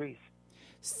trees.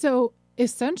 So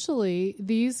essentially,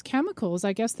 these chemicals,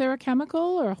 I guess they're a chemical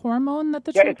or a hormone that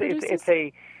the tree produces? It's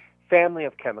a family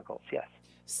of chemicals, yes.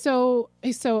 So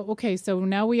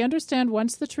now we understand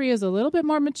once the tree is a little bit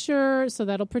more mature, so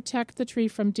that'll protect the tree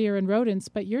from deer and rodents,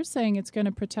 but you're saying it's going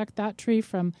to protect that tree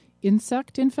from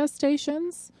insect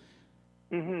infestations?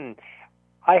 Mm-hmm.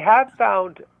 I have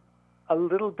found a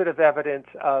little bit of evidence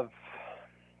of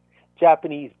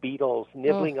Japanese beetles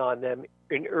nibbling on them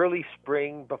in early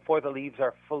spring before the leaves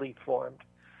are fully formed.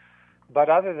 But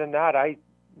other than that, I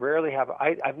rarely have.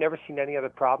 I've never seen any other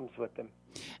problems with them.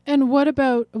 And what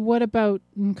about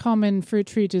common fruit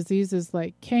tree diseases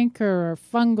like canker or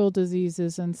fungal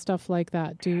diseases and stuff like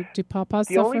that? Do pawpaws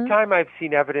suffer? The only time I've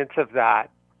seen evidence of that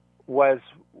was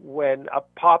when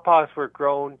pawpaws were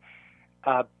grown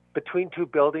between 2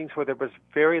 buildings where there was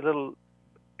very little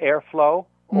airflow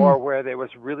or where there was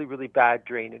really, really bad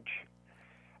drainage.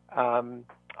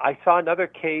 I saw another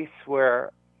case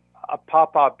where a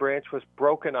pawpaw branch was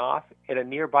broken off and a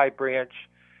nearby branch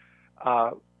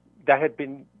that had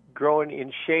been grown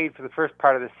in shade for the first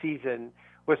part of the season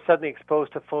was suddenly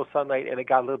exposed to full sunlight, and it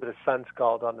got a little bit of sun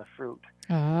scald on the fruit.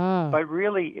 Ah. But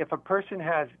really, if a person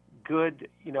has good,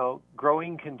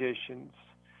 growing conditions,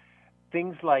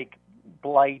 things like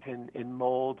blight and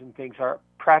mold and things are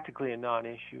practically a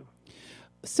non-issue.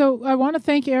 So I want to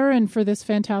thank Aaron for this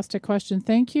fantastic question.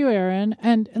 Thank you, Aaron.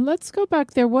 And let's go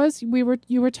back.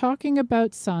 You were talking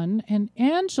about sun, and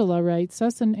Angela writes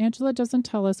us, and Angela doesn't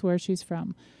tell us where she's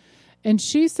from. And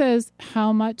she says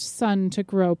how much sun to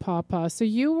grow pawpaw. So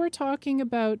you were talking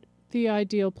about the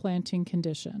ideal planting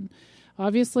condition.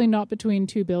 Obviously not between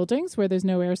two buildings where there's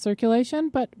no air circulation,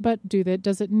 but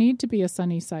does it need to be a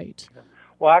sunny site?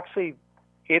 Well, actually,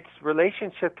 its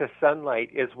relationship to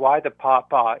sunlight is why the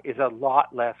pawpaw is a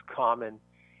lot less common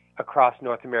across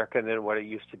North America than what it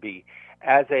used to be.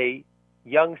 As a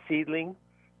young seedling,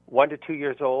 1 to 2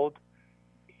 years old,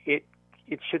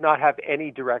 it should not have any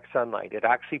direct sunlight. It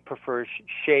actually prefers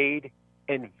shade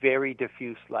and very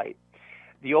diffuse light.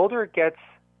 The older it gets,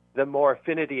 the more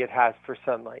affinity it has for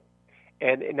sunlight.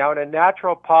 And now in a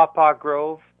natural pawpaw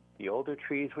grove, the older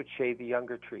trees would shade the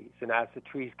younger trees. And as the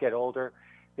trees get older,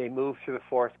 they move through the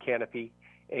forest canopy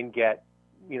and get,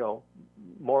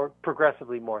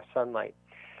 progressively more sunlight.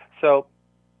 So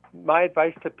my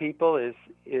advice to people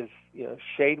is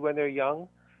shade when they're young,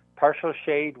 partial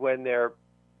shade when they're,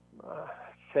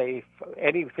 say,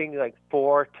 anything like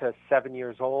 4 to 7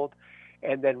 years old.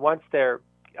 And then once they're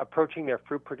approaching their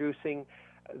fruit producing,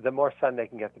 the more sun they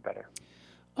can get, the better.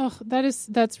 Oh,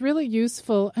 that's really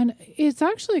useful. And it's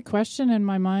actually a question in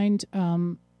my mind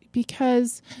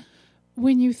because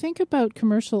when you think about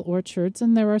commercial orchards,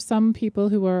 and there are some people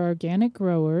who are organic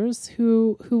growers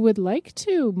who would like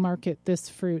to market this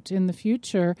fruit in the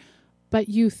future, but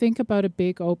you think about a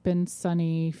big open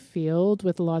sunny field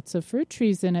with lots of fruit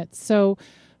trees in it. So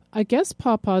I guess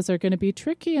pawpaws are going to be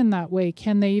tricky in that way.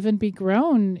 Can they even be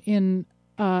grown in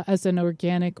as an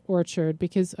organic orchard?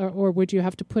 Because or would you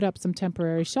have to put up some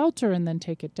temporary shelter and then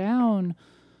take it down?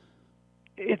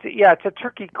 It's a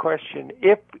tricky question.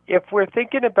 If we're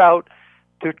thinking about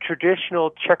the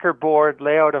traditional checkerboard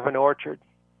layout of an orchard,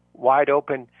 wide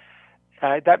open,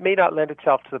 that may not lend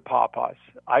itself to the pawpaws.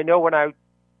 I know when I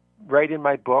write in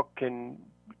my book and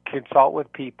consult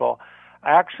with people,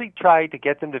 I actually try to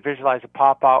get them to visualize a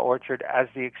pawpaw orchard as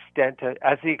the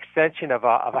extension of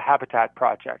a habitat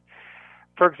project.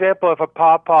 For example, if a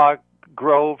pawpaw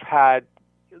grove had,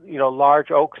 large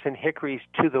oaks and hickories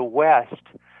to the west,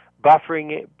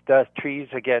 buffering the trees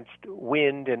against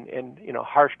wind and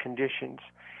harsh conditions,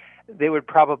 they would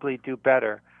probably do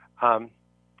better. A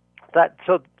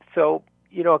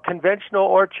conventional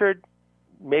orchard,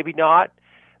 maybe not.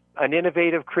 An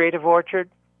innovative, creative orchard,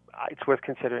 it's worth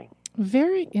considering.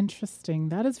 Very interesting.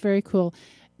 That is very cool.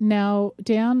 Now,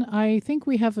 Dan, I think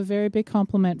we have a very big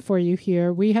compliment for you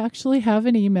here. We actually have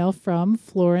an email from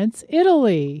Florence,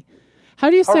 Italy. How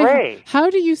do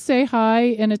you say hi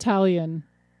in Italian?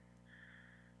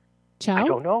 Ciao? I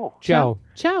don't know. Ciao.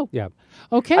 Ciao. Yeah.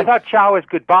 Okay. I thought ciao is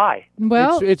goodbye.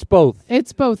 Well, it's both.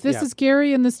 It's both. This Yeah. is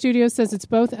Gary in the studio says it's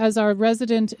both as our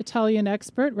resident Italian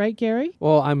expert, right, Gary?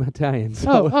 Well, I'm Italian.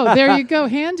 So. Oh, there you go.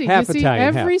 Handy. Half you see, Italian,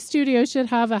 every half. studio should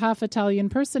have a half Italian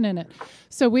person in it.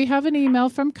 So we have an email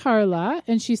from Carla,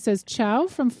 and she says, ciao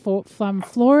from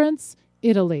Florence,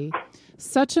 Italy.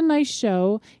 Such a nice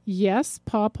show. Yes,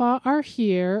 pawpaw are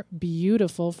here.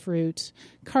 Beautiful fruit.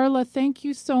 Carla, thank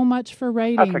you so much for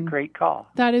writing. That's a great call.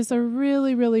 That is a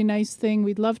really, really nice thing.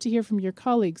 We'd love to hear from your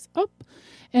colleagues. Oh,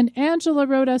 and Angela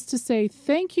wrote us to say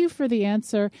thank you for the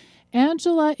answer.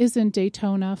 Angela is in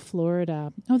Daytona,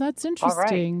 Florida. Oh, that's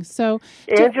interesting. All right. So,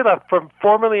 Angela, from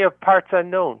formerly of Parts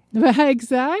Unknown.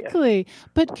 Exactly. Yeah.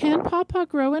 But can pawpaw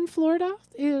grow in Florida?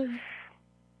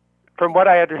 From what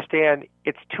I understand,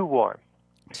 it's too warm.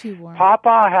 Too warm.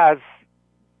 Pawpaw has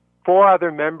 4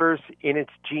 other members in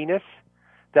its genus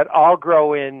that all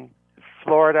grow in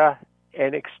Florida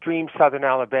and extreme southern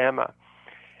Alabama.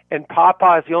 And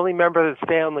pawpaw is the only member of this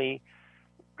family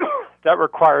that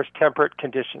requires temperate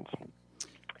conditions.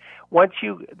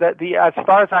 As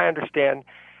far as I understand,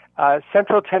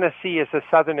 central Tennessee is the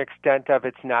southern extent of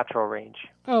its natural range.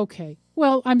 Okay.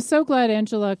 Well, I'm so glad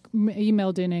Angela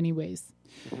emailed in anyways.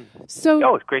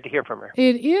 So, it's great to hear from her.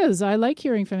 It is. I like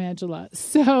hearing from Angela.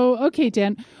 So, okay,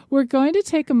 Dan, we're going to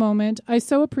take a moment. I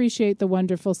so appreciate the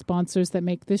wonderful sponsors that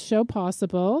make this show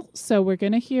possible. So we're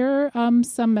going to hear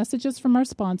some messages from our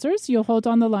sponsors. You'll hold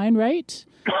on the line, right,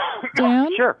 Dan?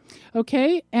 Sure.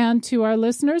 Okay, and to our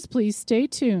listeners, please stay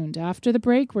tuned. After the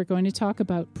break, we're going to talk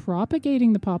about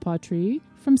propagating the pawpaw tree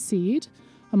from seed,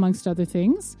 amongst other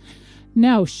things.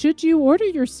 Now, should you order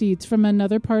your seeds from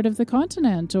another part of the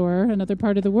continent or another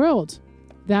part of the world?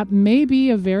 That may be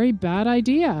a very bad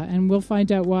idea, and we'll find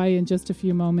out why in just a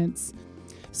few moments.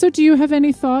 So do you have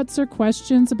any thoughts or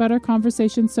questions about our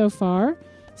conversation so far?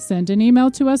 Send an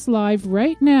email to us live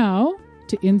right now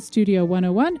to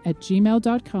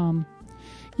instudio101@gmail.com.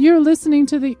 You're listening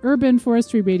to the Urban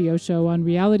Forestry Radio Show on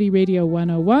Reality Radio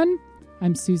 101.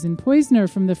 I'm Susan Poizner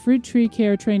from the Fruit Tree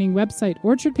Care Training website,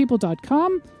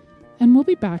 orchardpeople.com, and we'll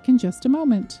be back in just a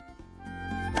moment.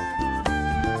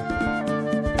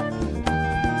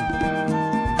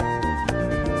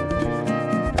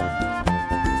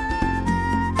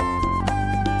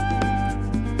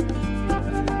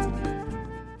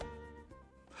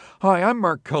 Hi, I'm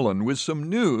Mark Cullen with some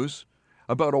news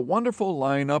about a wonderful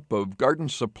lineup of garden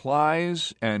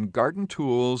supplies and garden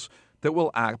tools that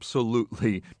will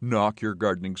absolutely knock your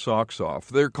gardening socks off.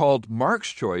 They're called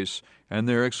Mark's Choice, and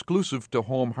they're exclusive to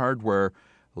Home Hardware,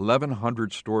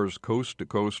 1,100 stores coast to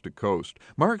coast to coast.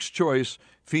 Mark's Choice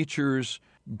features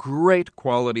great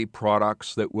quality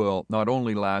products that will not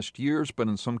only last years, but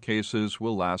in some cases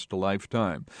will last a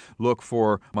lifetime. Look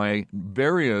for my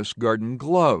various garden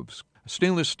gloves,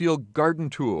 stainless steel garden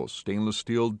tools, stainless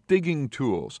steel digging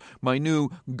tools, my new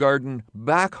garden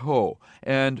backhoe,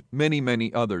 and many,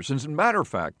 many others. As a matter of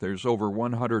fact, there's over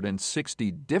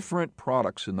 160 different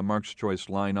products in the Mark's Choice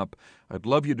lineup. I'd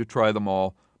love you to try them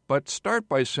all, but start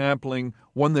by sampling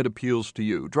one that appeals to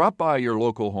you. Drop by your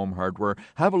local Home Hardware,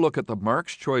 have a look at the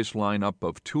Mark's Choice lineup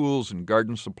of tools and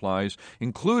garden supplies,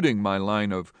 including my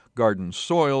line of garden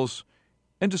soils,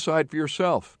 and decide for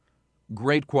yourself.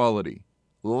 Great quality,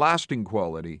 lasting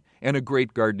quality, and a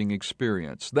great gardening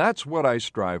experience. That's what I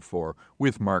strive for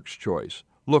with Mark's Choice.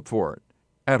 Look for it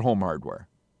at Home Hardware.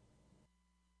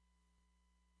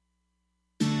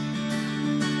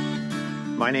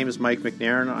 My name is Mike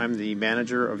McNairn. I'm the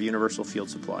manager of Universal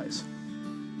Field Supplies.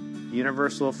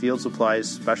 Universal Field Supplies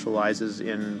specializes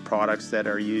in products that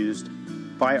are used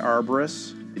by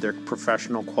arborists. They're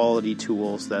professional quality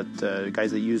tools that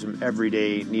guys that use them every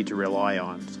day need to rely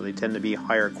on. So they tend to be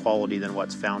higher quality than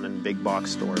what's found in big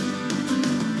box stores.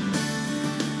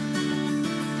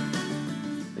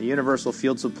 The Universal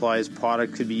Field Supplies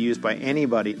product could be used by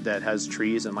anybody that has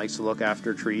trees and likes to look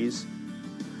after trees.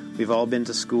 We've all been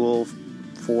to school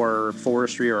for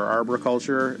forestry or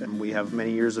arboriculture, and we have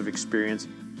many years of experience.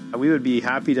 We would be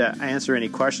happy to answer any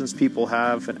questions people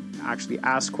have and actually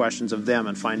ask questions of them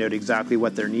and find out exactly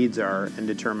what their needs are and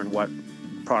determine what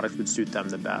product would suit them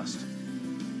the best.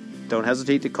 Don't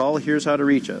hesitate to call. Here's how to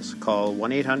reach us. Call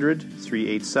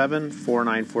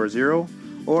 1-800-387-4940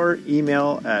 or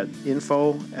email at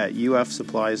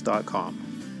info@ufsupplies.com.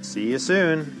 See you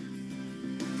soon.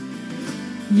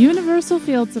 Universal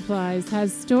Field Supplies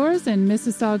has stores in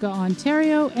Mississauga,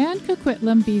 Ontario and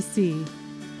Coquitlam, BC.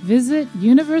 Visit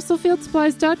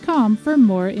universalfieldsupplies.com for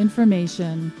more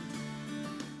information.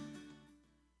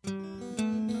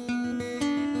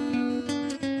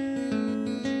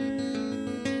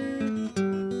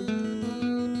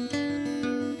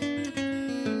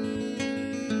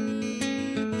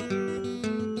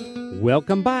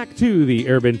 Welcome back to the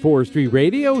Urban Forestry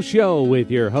Radio Show with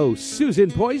your host,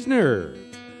 Susan Poizner,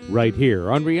 right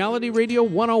here on Reality Radio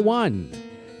 101.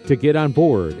 To get on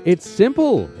board, it's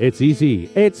simple, it's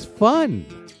easy, it's fun.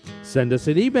 Send us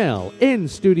an email,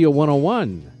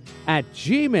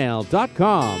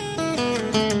 instudio101@gmail.com.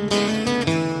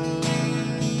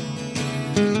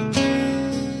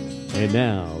 And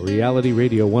now, Reality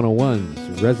Radio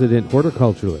 101's resident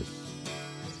horticulturalist,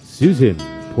 Susan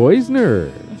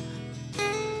Poizner.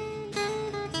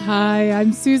 Hi,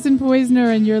 I'm Susan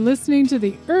Poizner, and you're listening to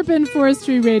the Urban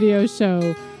Forestry Radio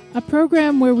Show, a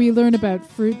program where we learn about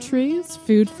fruit trees,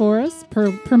 food forests,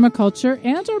 permaculture,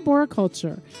 and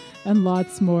arboriculture, and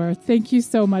lots more. Thank you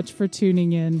so much for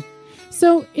tuning in.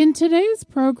 So, in today's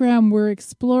program, we're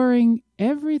exploring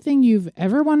everything you've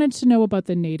ever wanted to know about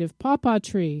the native pawpaw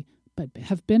tree, but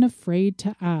have been afraid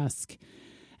to ask.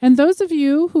 And those of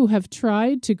you who have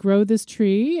tried to grow this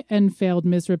tree and failed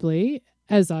miserably,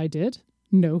 as I did,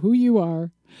 know who you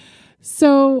are.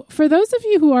 So for those of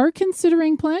you who are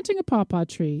considering planting a pawpaw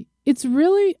tree, it's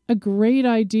really a great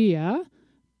idea,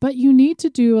 but you need to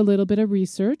do a little bit of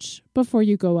research before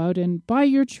you go out and buy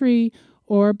your tree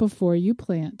or before you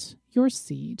plant your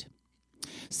seed.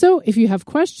 So if you have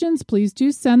questions, please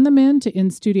do send them in to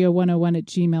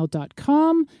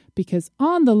instudio101@gmail.com, because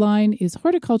on the line is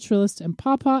horticulturalist and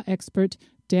pawpaw expert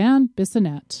Dan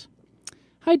Bissonnette.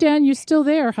 Hi, Dan. You're still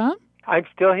there, huh? I'm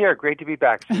still here. Great to be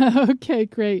back. Okay,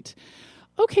 great.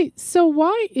 Okay, so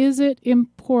why is it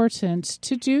important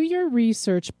to do your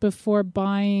research before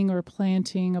buying or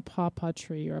planting a pawpaw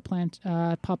tree or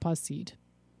a pawpaw seed?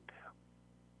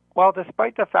 Well,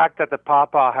 despite the fact that the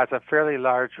pawpaw has a fairly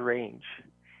large range,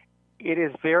 it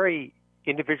is very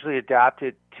individually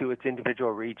adapted to its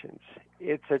individual regions.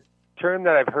 It's a term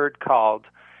that I've heard called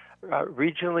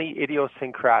regionally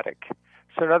idiosyncratic.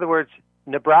 So in other words,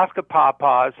 Nebraska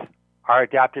pawpaws are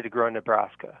adapted to grow in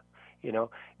Nebraska. You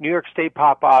know, New York State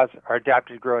pawpaws are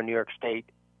adapted to grow in New York State,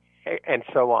 and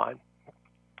so on.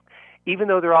 Even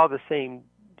though they're all the same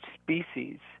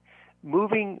species,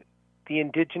 moving the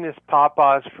indigenous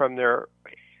pawpaws from their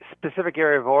specific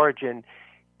area of origin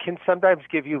can sometimes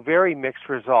give you very mixed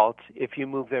results if you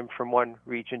move them from one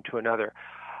region to another.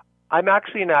 I'm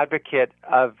actually an advocate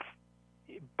of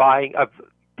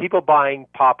people buying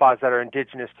pawpaws that are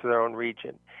indigenous to their own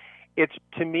region. It's,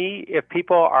 to me, if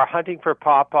people are hunting for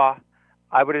pawpaw,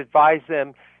 I would advise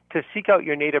them to seek out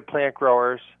your native plant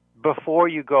growers before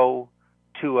you go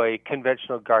to a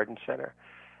conventional garden center.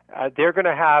 They're going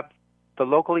to have the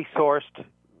locally sourced,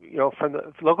 from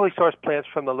the locally sourced plants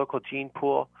from the local gene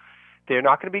pool. They're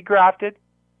not going to be grafted.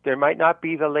 There might not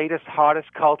be the latest, hottest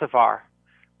cultivar,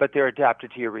 but they're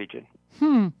adapted to your region.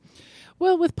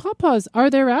 Well, with pawpaws,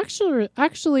 are there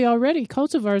actually already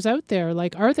cultivars out there?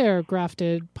 Like, are there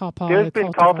grafted pawpaw There's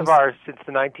been cultivars since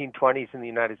the 1920s in the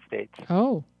United States.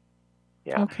 Oh,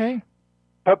 yeah. Okay.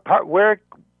 But where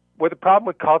the problem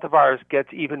with cultivars gets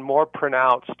even more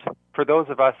pronounced for those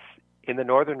of us in the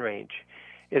northern range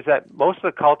is that most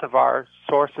of the cultivar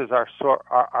sources are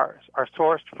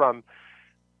sourced from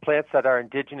plants that are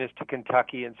indigenous to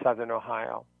Kentucky and southern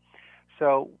Ohio.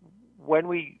 So when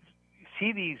we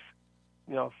see these,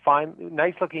 fine,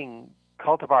 nice-looking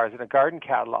cultivars in a garden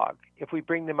catalog, if we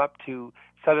bring them up to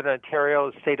southern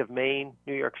Ontario, the state of Maine,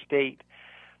 New York State,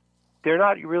 they're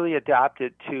not really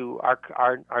adapted to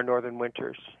our northern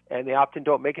winters, and they often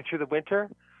don't make it through the winter,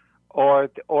 or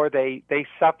they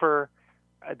suffer.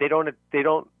 They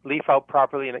don't leaf out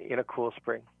properly in a cool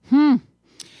spring.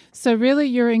 So really,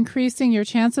 you're increasing your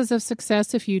chances of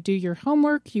success if you do your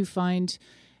homework. You find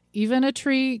even a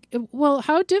tree. Well,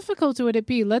 how difficult would it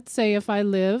be? Let's say if I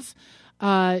live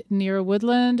near a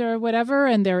woodland or whatever,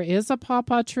 and there is a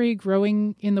pawpaw tree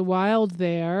growing in the wild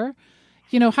there.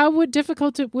 How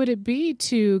difficult would it be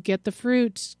to get the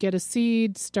fruit, get a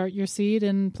seed, start your seed,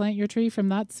 and plant your tree from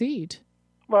that seed?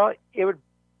 Well, it would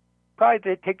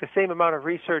probably take the same amount of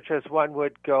research as one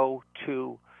would go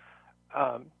to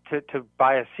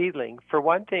buy a seedling. For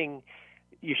one thing,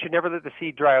 you should never let the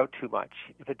seed dry out too much.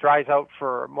 If it dries out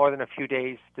for more than a few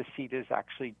days, the seed is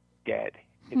actually dead.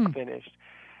 It's finished.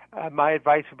 My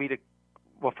advice would be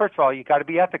first of all, you got to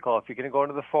be ethical. If you're going to go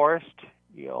into the forest,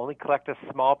 you only collect a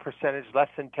small percentage, less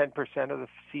than 10% of the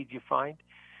seeds you find.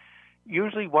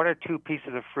 Usually 1 or 2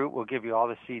 pieces of fruit will give you all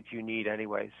the seeds you need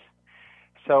anyways.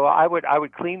 So I would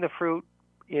clean the fruit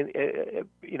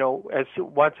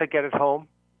once I get it home,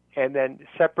 and then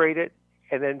separate it,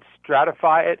 and then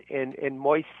stratify it in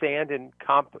moist sand and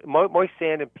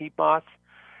peat moss,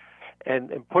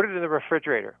 and put it in the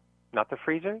refrigerator, not the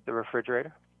freezer, the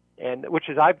refrigerator. And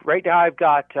right now I've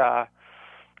got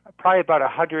probably about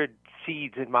 100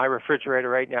 seeds in my refrigerator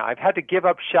right now. I've had to give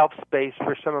up shelf space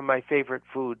for some of my favorite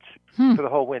foods for the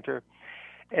whole winter,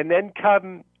 and then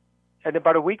and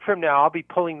about a week from now, I'll be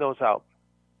pulling those out.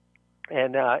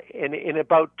 And in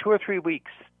about 2 or 3 weeks,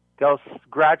 they'll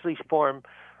gradually form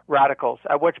radicals,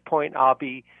 at which point I'll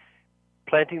be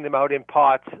planting them out in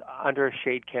pots under a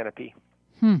shade canopy.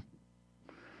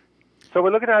 So we're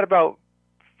looking at about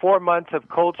 4 months of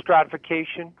cold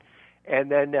stratification, and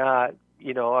then a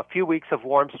few weeks of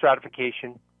warm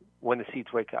stratification when the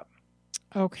seeds wake up.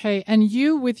 Okay. And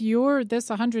you, with this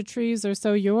 100 trees or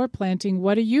so you're planting,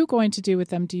 what are you going to do with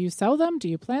them? Do you sell them? Do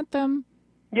you plant them?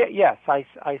 Yes, I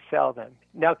sell them.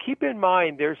 Now, keep in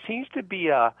mind, there seems to be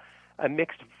a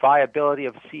mixed viability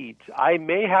of seeds. I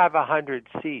may have 100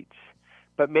 seeds,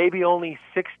 but maybe only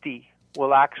 60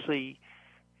 will actually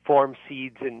form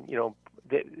seeds, and so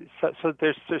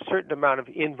there's a certain amount of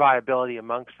inviability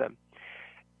amongst them.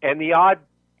 And the odd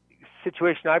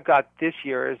situation I've got this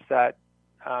year is that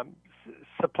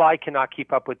supply cannot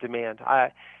keep up with demand.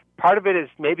 Part of it is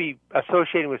maybe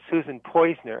associated with Susan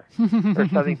Poizner or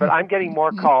something, but I'm getting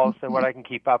more calls than what I can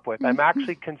keep up with. I'm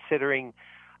actually considering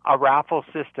a raffle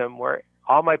system where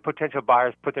all my potential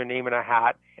buyers put their name in a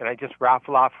hat, and I just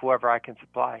raffle off whoever I can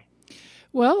supply.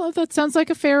 Well, that sounds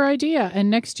like a fair idea. And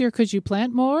next year, could you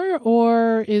plant more,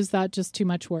 or is that just too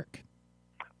much work?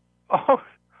 Oh,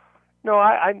 no,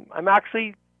 I'm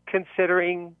actually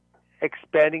considering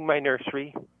expanding my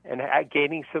nursery and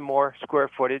gaining some more square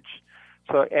footage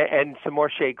So and some more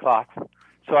shade cloth,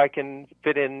 so I can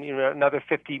fit in another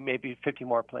 50, maybe 50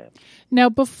 more plants. Now,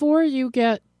 before you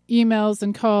get emails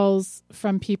and calls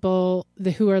from people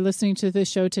who are listening to this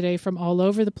show today from all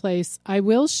over the place, I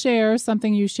will share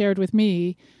something you shared with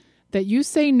me, that you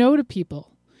say no to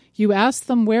people. You ask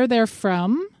them where they're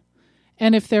from,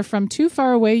 and if they're from too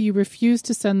far away, you refuse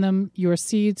to send them your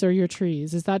seeds or your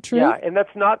trees. Is that true? Yeah, and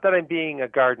that's not that I'm being a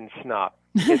garden snob.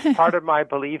 It's part of my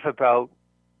belief about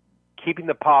keeping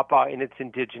the pawpaw in its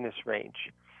indigenous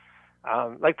range.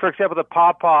 Like, for example, the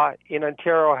pawpaw in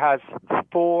Ontario has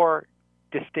 4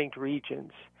 distinct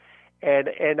regions.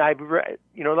 And I've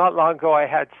not long ago I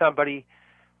had somebody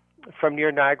from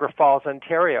near Niagara Falls,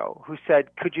 Ontario, who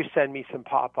said, "Could you send me some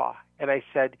pawpaw?" And I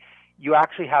said, "You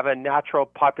actually have a natural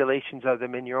populations of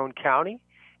them in your own county,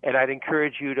 and I'd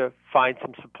encourage you to find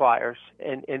some suppliers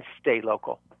and stay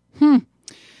local."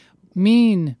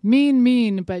 Mean,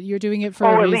 but you're doing it for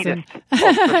a reason. For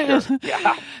sure.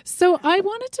 Yeah. So I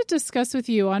wanted to discuss with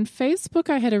you, on Facebook,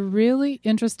 I had a really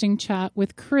interesting chat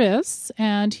with Chris,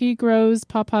 and he grows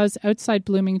pawpaws outside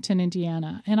Bloomington,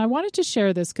 Indiana. And I wanted to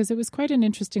share this because it was quite an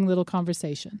interesting little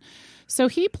conversation. So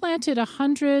he planted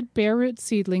 100 bare root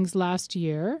seedlings last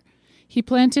year. He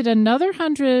planted another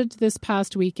 100 this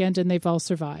past weekend, and they've all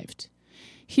survived.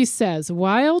 He says,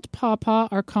 wild pawpaw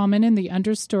are common in the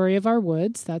understory of our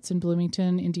woods. That's in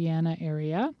Bloomington, Indiana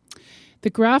area. The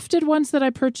grafted ones that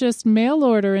I purchased mail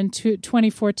order in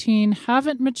 2014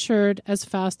 haven't matured as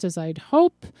fast as I'd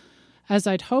hoped,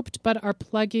 but are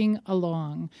plugging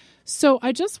along. So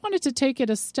I just wanted to take it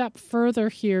a step further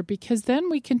here, because then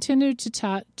we continued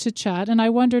to chat, and I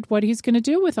wondered what he's going to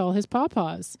do with all his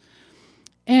pawpaws.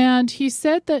 And he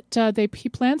said that he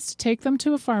plans to take them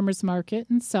to a farmer's market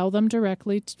and sell them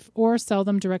directly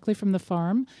from the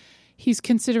farm. He's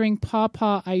considering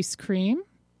pawpaw ice cream.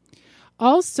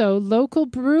 Also, local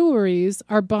breweries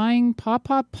are buying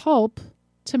pawpaw pulp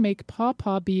to make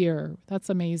pawpaw beer. That's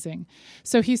amazing.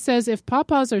 So he says, if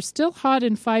pawpaws are still hot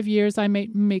in 5 years, I may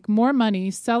make more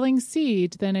money selling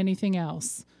seed than anything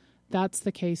else. That's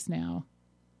the case now.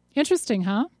 Interesting,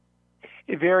 huh?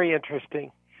 Very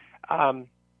interesting.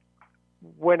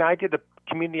 When I did the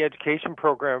community education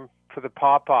program for the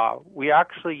pawpaw, we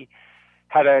actually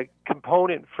had a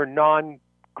component for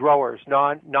non-growers,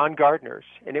 non-gardeners,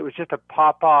 and it was just a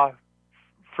pawpaw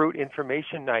fruit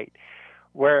information night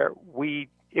where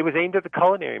it was aimed at the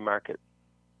culinary market,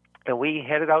 and we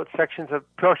handed out portions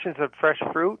of fresh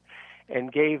fruit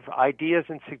and gave ideas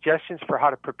and suggestions for how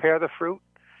to prepare the fruit.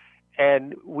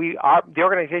 And the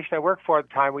organization I worked for at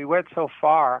the time, we went so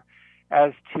far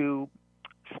as to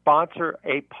sponsor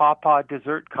a pawpaw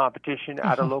dessert competition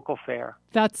at a local fair.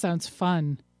 That sounds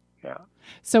fun. Yeah.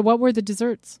 So what were the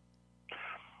desserts?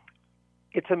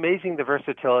 It's amazing the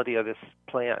versatility of this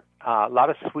plant. A lot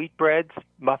of sweetbreads,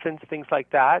 muffins, things like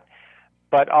that,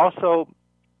 but also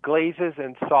glazes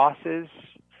and sauces,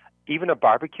 even a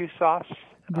barbecue sauce.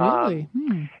 Really?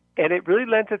 And it really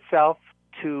lends itself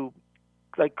to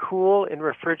like cool and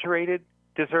refrigerated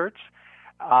desserts.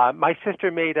 My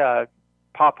sister made a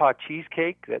pawpaw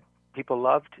cheesecake that people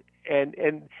loved,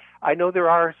 and I know there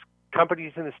are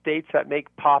companies in the States that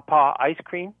make pawpaw ice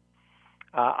cream.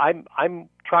 I'm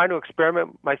trying to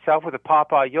experiment myself with a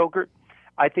pawpaw yogurt.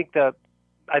 I think there's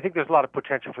a lot of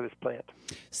potential for this plant.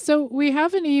 So we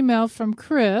have an email from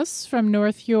Chris from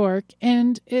North York,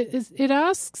 and it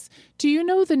asks, do you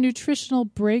know the nutritional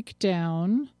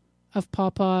breakdown of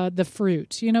pawpaw, the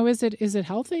fruit? Is it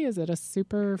healthy? Is it a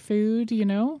superfood,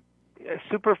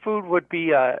 A superfood would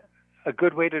be a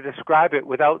good way to describe it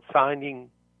without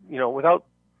without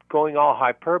going all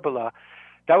hyperbola.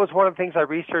 That was one of the things I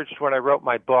researched when I wrote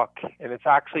my book, and I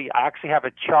actually have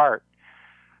a chart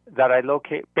that I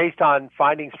locate based on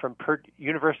findings from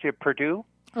University of Purdue.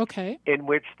 Okay. In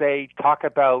which they talk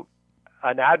about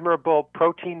an admirable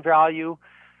protein value,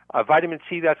 vitamin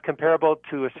C that's comparable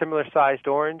to a similar-sized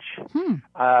orange,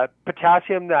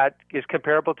 potassium that is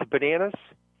comparable to bananas,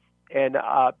 and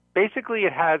basically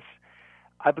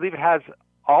I believe it has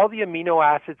all the amino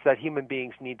acids that human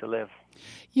beings need to live.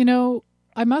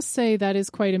 I must say that is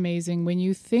quite amazing when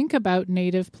you think about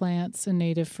native plants and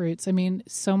native fruits. I mean,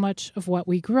 so much of what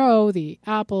we grow, the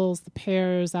apples, the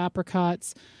pears,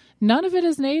 apricots, none of it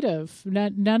is native.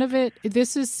 None of it.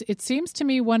 It seems to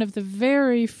me, one of the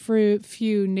very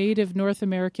few native North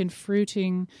American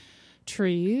fruiting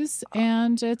trees,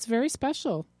 and it's very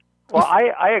special. Well,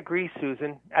 I agree,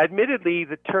 Susan. Admittedly,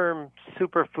 the term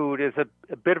superfood is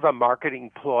a bit of a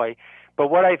marketing ploy, but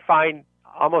what I find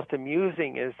almost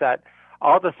amusing is that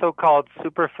all the so-called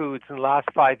superfoods in the last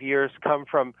 5 years come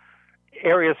from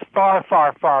areas far,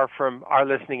 far, far from our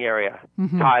listening area.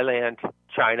 Mm-hmm. Thailand,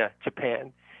 China,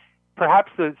 Japan.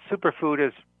 Perhaps the superfood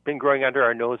has been growing under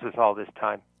our noses all this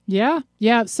time. Yeah.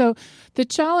 So the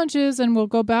challenge is, and we'll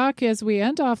go back as we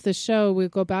end off the show, we'll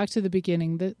go back to the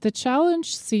beginning. The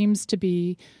challenge seems to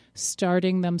be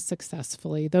starting them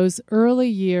successfully. Those early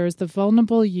years, the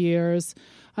vulnerable years.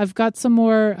 I've got some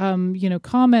more,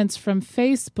 comments from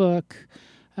Facebook.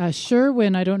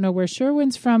 Sherwin, I don't know where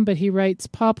Sherwin's from, but he writes,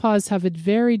 pawpaws have a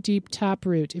very deep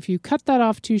taproot. If you cut that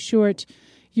off too short,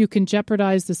 you can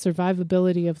jeopardize the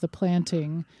survivability of the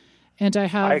planting. And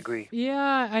I agree.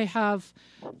 Yeah, I have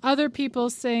other people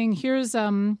saying, here's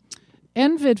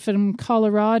Envid from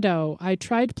Colorado. I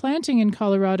tried planting in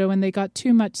Colorado and they got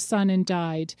too much sun and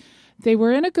died. They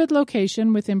were in a good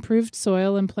location with improved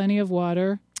soil and plenty of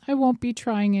water. I won't be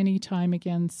trying any time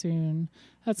again soon.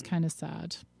 That's kind of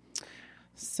sad.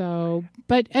 So,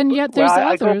 and yet there's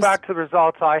others. I go back to the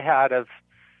results I had of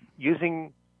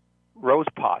using rose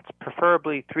pots,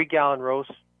 preferably 3-gallon rose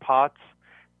pots,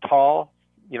 tall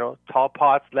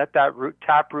pots, let that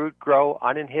taproot grow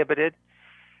uninhibited,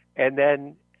 and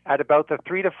then at about the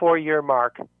 3 to 4 year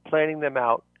mark, planting them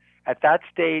out. At that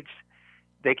stage,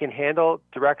 they can handle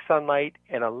direct sunlight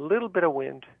and a little bit of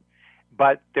wind,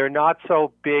 but they're not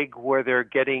so big where they're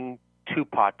getting too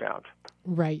pot bound.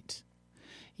 Right.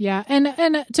 Yeah,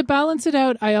 and to balance it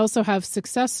out, I also have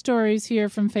success stories here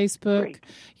from Facebook.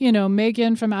 Great.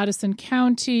 Megan from Addison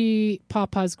County,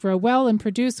 pawpaws grow well and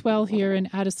produce well here in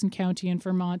Addison County in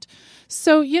Vermont.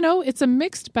 So, it's a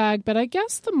mixed bag, but I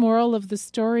guess the moral of the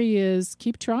story is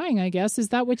keep trying, I guess. Is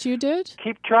that what you did?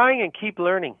 Keep trying and keep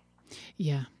learning.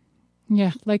 Yeah.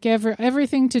 Yeah, like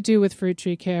everything to do with fruit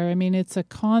tree care. I mean, it's a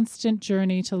constant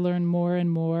journey to learn more and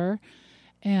more,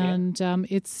 and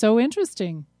it's so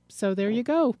interesting. So there you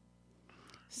go.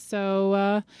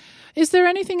 So is there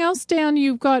anything else, Dan,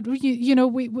 you've got,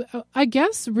 I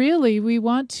guess really we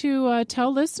want to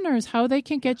tell listeners how they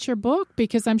can get your book,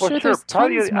 because I'm sure there's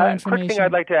tons more information. Quick thing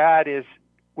I'd like to add is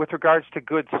with regards to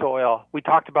good soil, we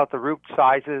talked about the root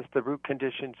sizes, the root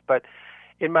conditions, but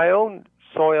in my own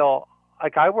soil,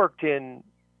 like I worked in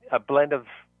a blend of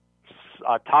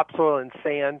topsoil and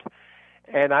sand,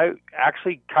 and I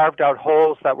actually carved out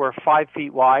holes that were 5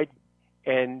 feet wide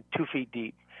and 2 feet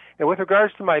deep. And with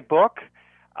regards to my book,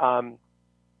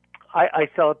 I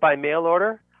sell it by mail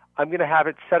order. I'm going to have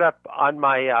it set up on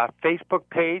my Facebook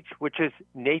page, which is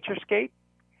Naturescape,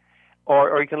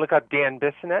 or you can look up Dan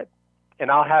Bissonette, and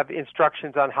I'll have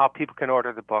instructions on how people can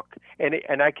order the book.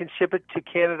 And I can ship it to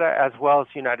Canada as well as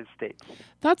the United States.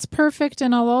 That's perfect.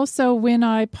 And I'll also, when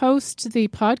I post the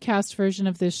podcast version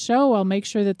of this show, I'll make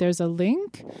sure that there's a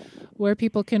link where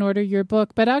people can order your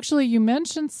book. But actually, you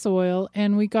mentioned soil,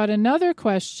 and we got another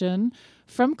question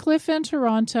from Cliff in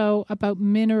Toronto about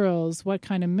minerals. What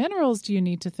kind of minerals do you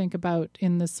need to think about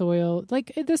in the soil?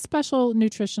 Like the special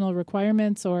nutritional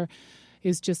requirements, or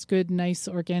is just good, nice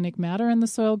organic matter in the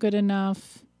soil good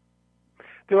enough?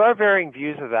 There are varying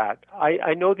views of that.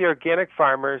 I know the organic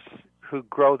farmers who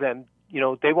grow them,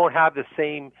 they won't have the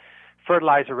same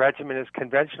fertilizer regimen as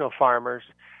conventional farmers,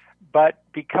 but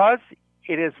because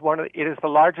it is the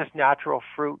largest natural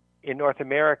fruit in North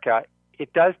America,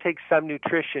 it does take some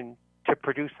nutrition to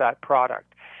produce that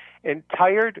product. And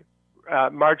tired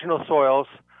marginal soils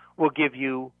will give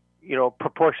you,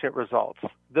 proportionate results.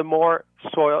 The more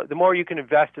you can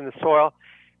invest in the soil,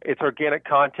 its organic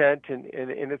content and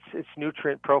its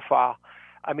nutrient profile,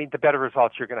 the better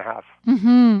results you're going to have.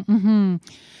 Mm-hmm, mm-hmm.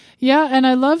 Yeah, and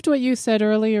I loved what you said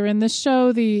earlier in the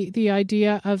show, the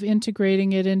idea of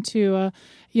integrating it into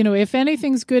if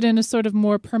anything's good in a sort of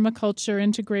more permaculture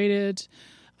integrated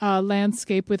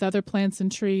landscape with other plants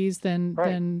and trees,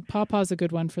 then pawpaw's a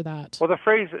good one for that. Well, the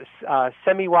phrase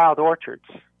semi-wild orchards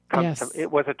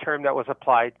it was a term that was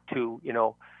applied to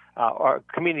or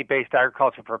community-based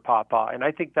agriculture for pawpaw, and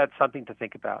I think that's something to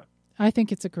think about. I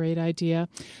think it's a great idea.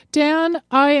 Dan,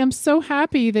 I am so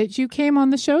happy that you came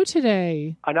on the show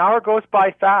today. An hour goes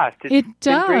by fast. It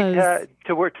does.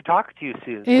 Great to talk to you,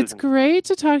 Susan. It's great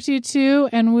to talk to you, too,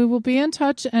 and we will be in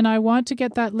touch, and I want to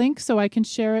get that link so I can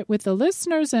share it with the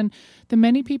listeners and the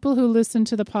many people who listen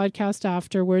to the podcast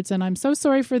afterwards, and I'm so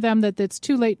sorry for them that it's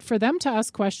too late for them to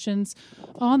ask questions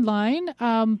online,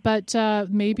 but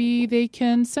maybe they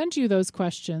can send you those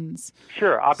questions.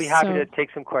 Sure, I'll be happy to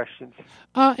take some questions.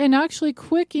 And actually,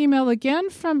 quick email again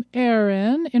from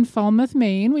Aaron in Falmouth,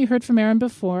 Maine. We heard from Aaron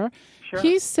before. Sure.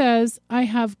 He says, I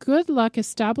have good luck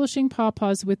establishing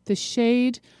pawpaws with the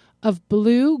shade of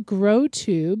blue grow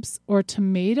tubes or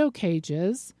tomato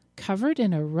cages covered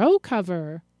in a row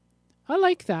cover. I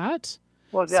like that.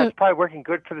 Well, that's probably working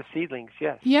good for the seedlings,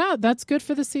 yes. Yeah, that's good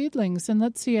for the seedlings. And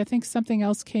let's see, I think something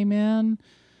else came in.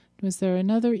 Was there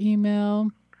another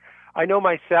email? I know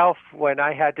myself when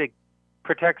I had to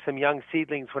protect some young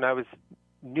seedlings when I was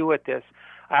new at this,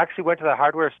 I actually went to the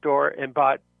hardware store and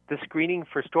bought the screening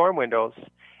for storm windows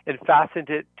and fastened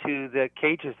it to the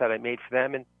cages that I made for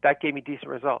them, and that gave me decent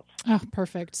results. Oh,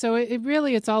 perfect. So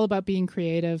it's all about being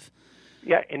creative.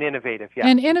 Yeah, and innovative, yeah.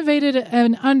 And innovative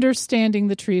and understanding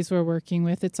the trees we're working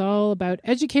with. It's all about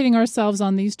educating ourselves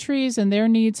on these trees and their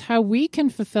needs, how we can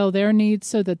fulfill their needs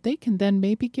so that they can then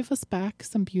maybe give us back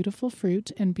some beautiful fruit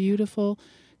and beautiful,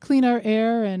 clean our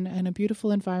air and a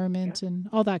beautiful environment and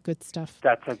all that good stuff.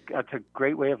 That's a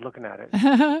great way of looking at it.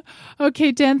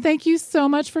 Okay, Dan, thank you so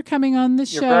much for coming on the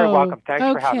show. You're very welcome. Thanks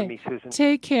for having me, Susan.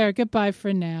 Take care. Goodbye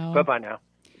for now. Bye-bye now.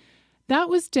 That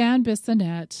was Dan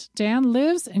Bissonnette. Dan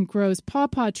lives and grows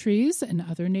pawpaw trees and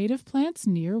other native plants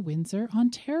near Windsor,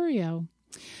 Ontario.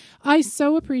 I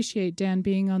so appreciate Dan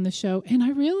being on the show, and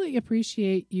I really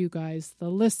appreciate you guys, the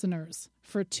listeners,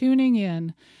 for tuning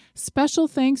in. Special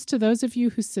thanks to those of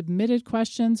you who submitted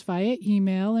questions via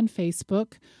email and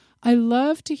Facebook. I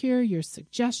love to hear your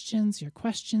suggestions, your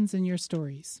questions, and your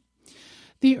stories.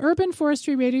 The Urban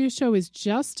Forestry Radio Show is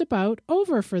just about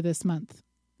over for this month.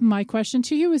 My question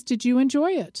to you is, did you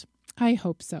enjoy it? I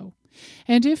hope so.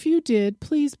 And if you did,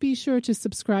 please be sure to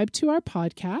subscribe to our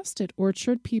podcast at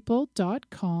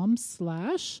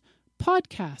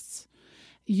orchardpeople.com/podcasts.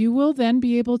 You will then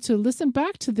be able to listen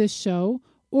back to this show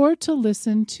or to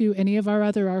listen to any of our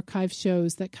other archive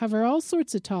shows that cover all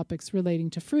sorts of topics relating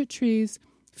to fruit trees,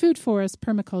 food forests,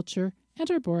 permaculture,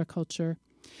 and arboriculture.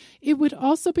 It would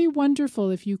also be wonderful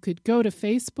if you could go to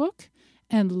Facebook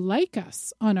and like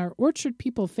us on our Orchard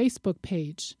People Facebook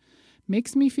page.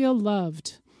 Makes me feel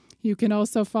loved. You can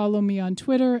also follow me on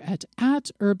Twitter at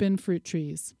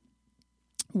 @urbanfruittrees.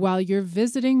 While you're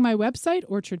visiting my website,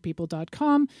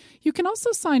 orchardpeople.com, you can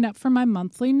also sign up for my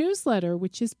monthly newsletter,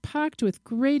 which is packed with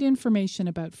great information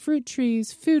about fruit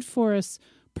trees, food forests,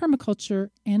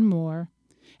 permaculture, and more.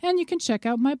 And you can check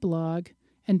out my blog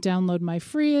and download my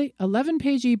free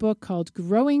 11-page ebook called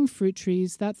Growing Fruit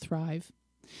Trees That Thrive.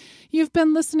 You've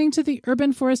been listening to the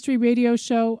Urban Forestry Radio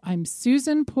Show. I'm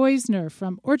Susan Poizner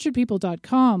from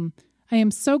orchardpeople.com. I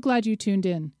am so glad you tuned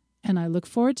in, and I look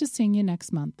forward to seeing you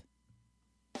next month.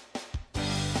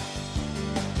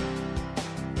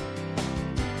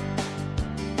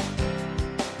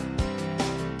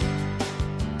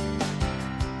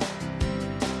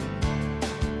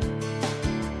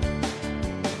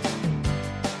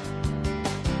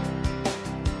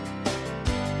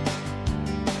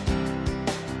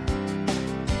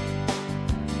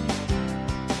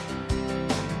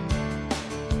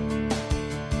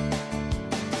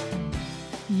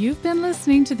 You've been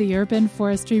listening to the Urban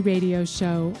Forestry Radio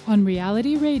Show on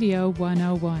Reality Radio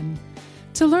 101.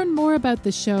 To learn more about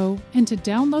the show and to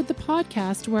download the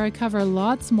podcast where I cover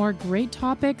lots more great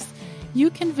topics, you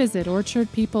can visit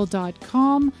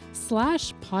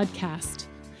orchardpeople.com/podcast.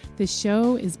 The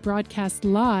show is broadcast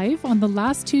live on the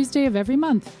last Tuesday of every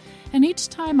month, and each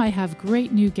time I have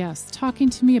great new guests talking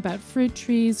to me about fruit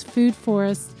trees, food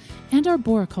forests, and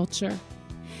arboriculture.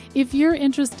 If you're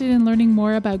interested in learning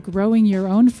more about growing your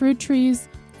own fruit trees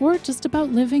or just about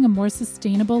living a more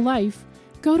sustainable life,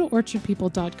 go to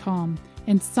orchardpeople.com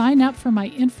and sign up for my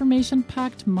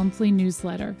information-packed monthly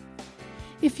newsletter.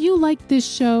 If you like this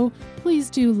show, please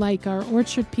do like our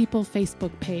Orchard People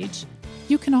Facebook page.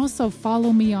 You can also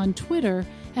follow me on Twitter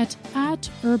at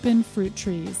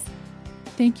 @urbanfruittrees.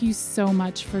 Thank you so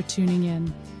much for tuning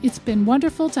in. It's been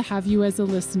wonderful to have you as a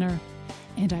listener,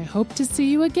 and I hope to see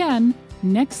you again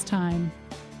next time.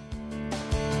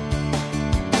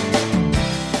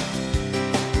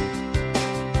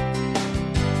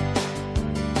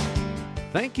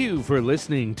 Thank you for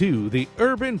listening to the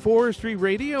Urban Forestry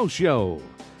Radio Show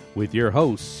with your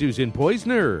host, Susan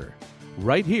Poizner,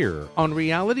 right here on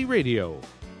Reality Radio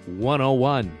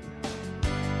 101.